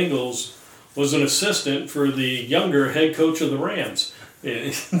coach of the Bengals was an assistant for the younger head coach of the Rams.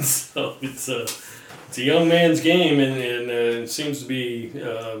 And so it's a young man's game, and it seems to be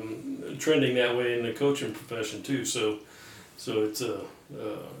trending that way in the coaching profession too. So it's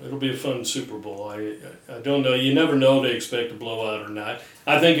it'll be a fun Super Bowl. I don't know. You never know to expect a blowout or not.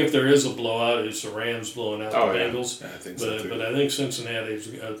 I think if there is a blowout, it's the Rams blowing out the Bengals. Yeah, I think so too. But I think Cincinnati's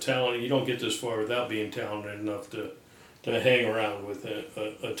talented. You don't get this far without being talented enough to hang around with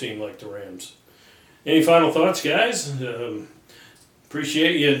a team like the Rams. Any final thoughts, guys?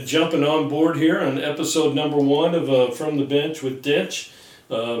 Appreciate you jumping on board here on episode number 1 of From the Bench with Dench.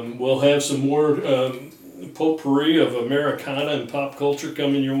 We'll have some more potpourri of Americana and pop culture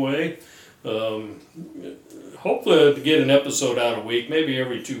coming your way. Hopefully to get an episode out a week, maybe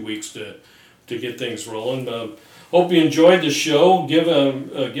every 2 weeks to get things rolling. Hope you enjoyed the show. Give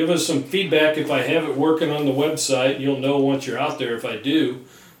us some feedback if I have it working on the website. You'll know once you're out there if I do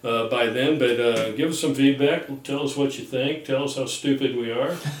by then. But give us some feedback. Tell us what you think. Tell us how stupid we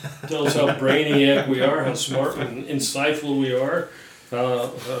are. Tell us how brainiac we are, how smart and insightful we are.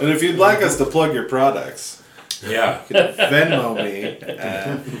 And if you'd like us to plug your products, Venmo me.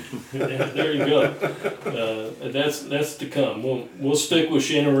 There you go. That's to come. We'll stick with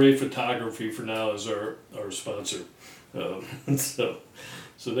Shannon Ray Photography for now as our sponsor. So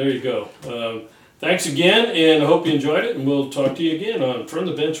there you go. Thanks again, and I hope you enjoyed it. And we'll talk to you again on From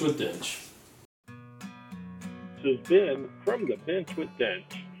the Bench with Dench. This has been From the Bench with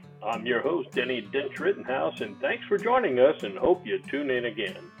Dench. I'm your host, Denny Dench Rittenhouse, and thanks for joining us, and hope you tune in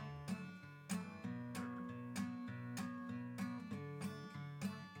again.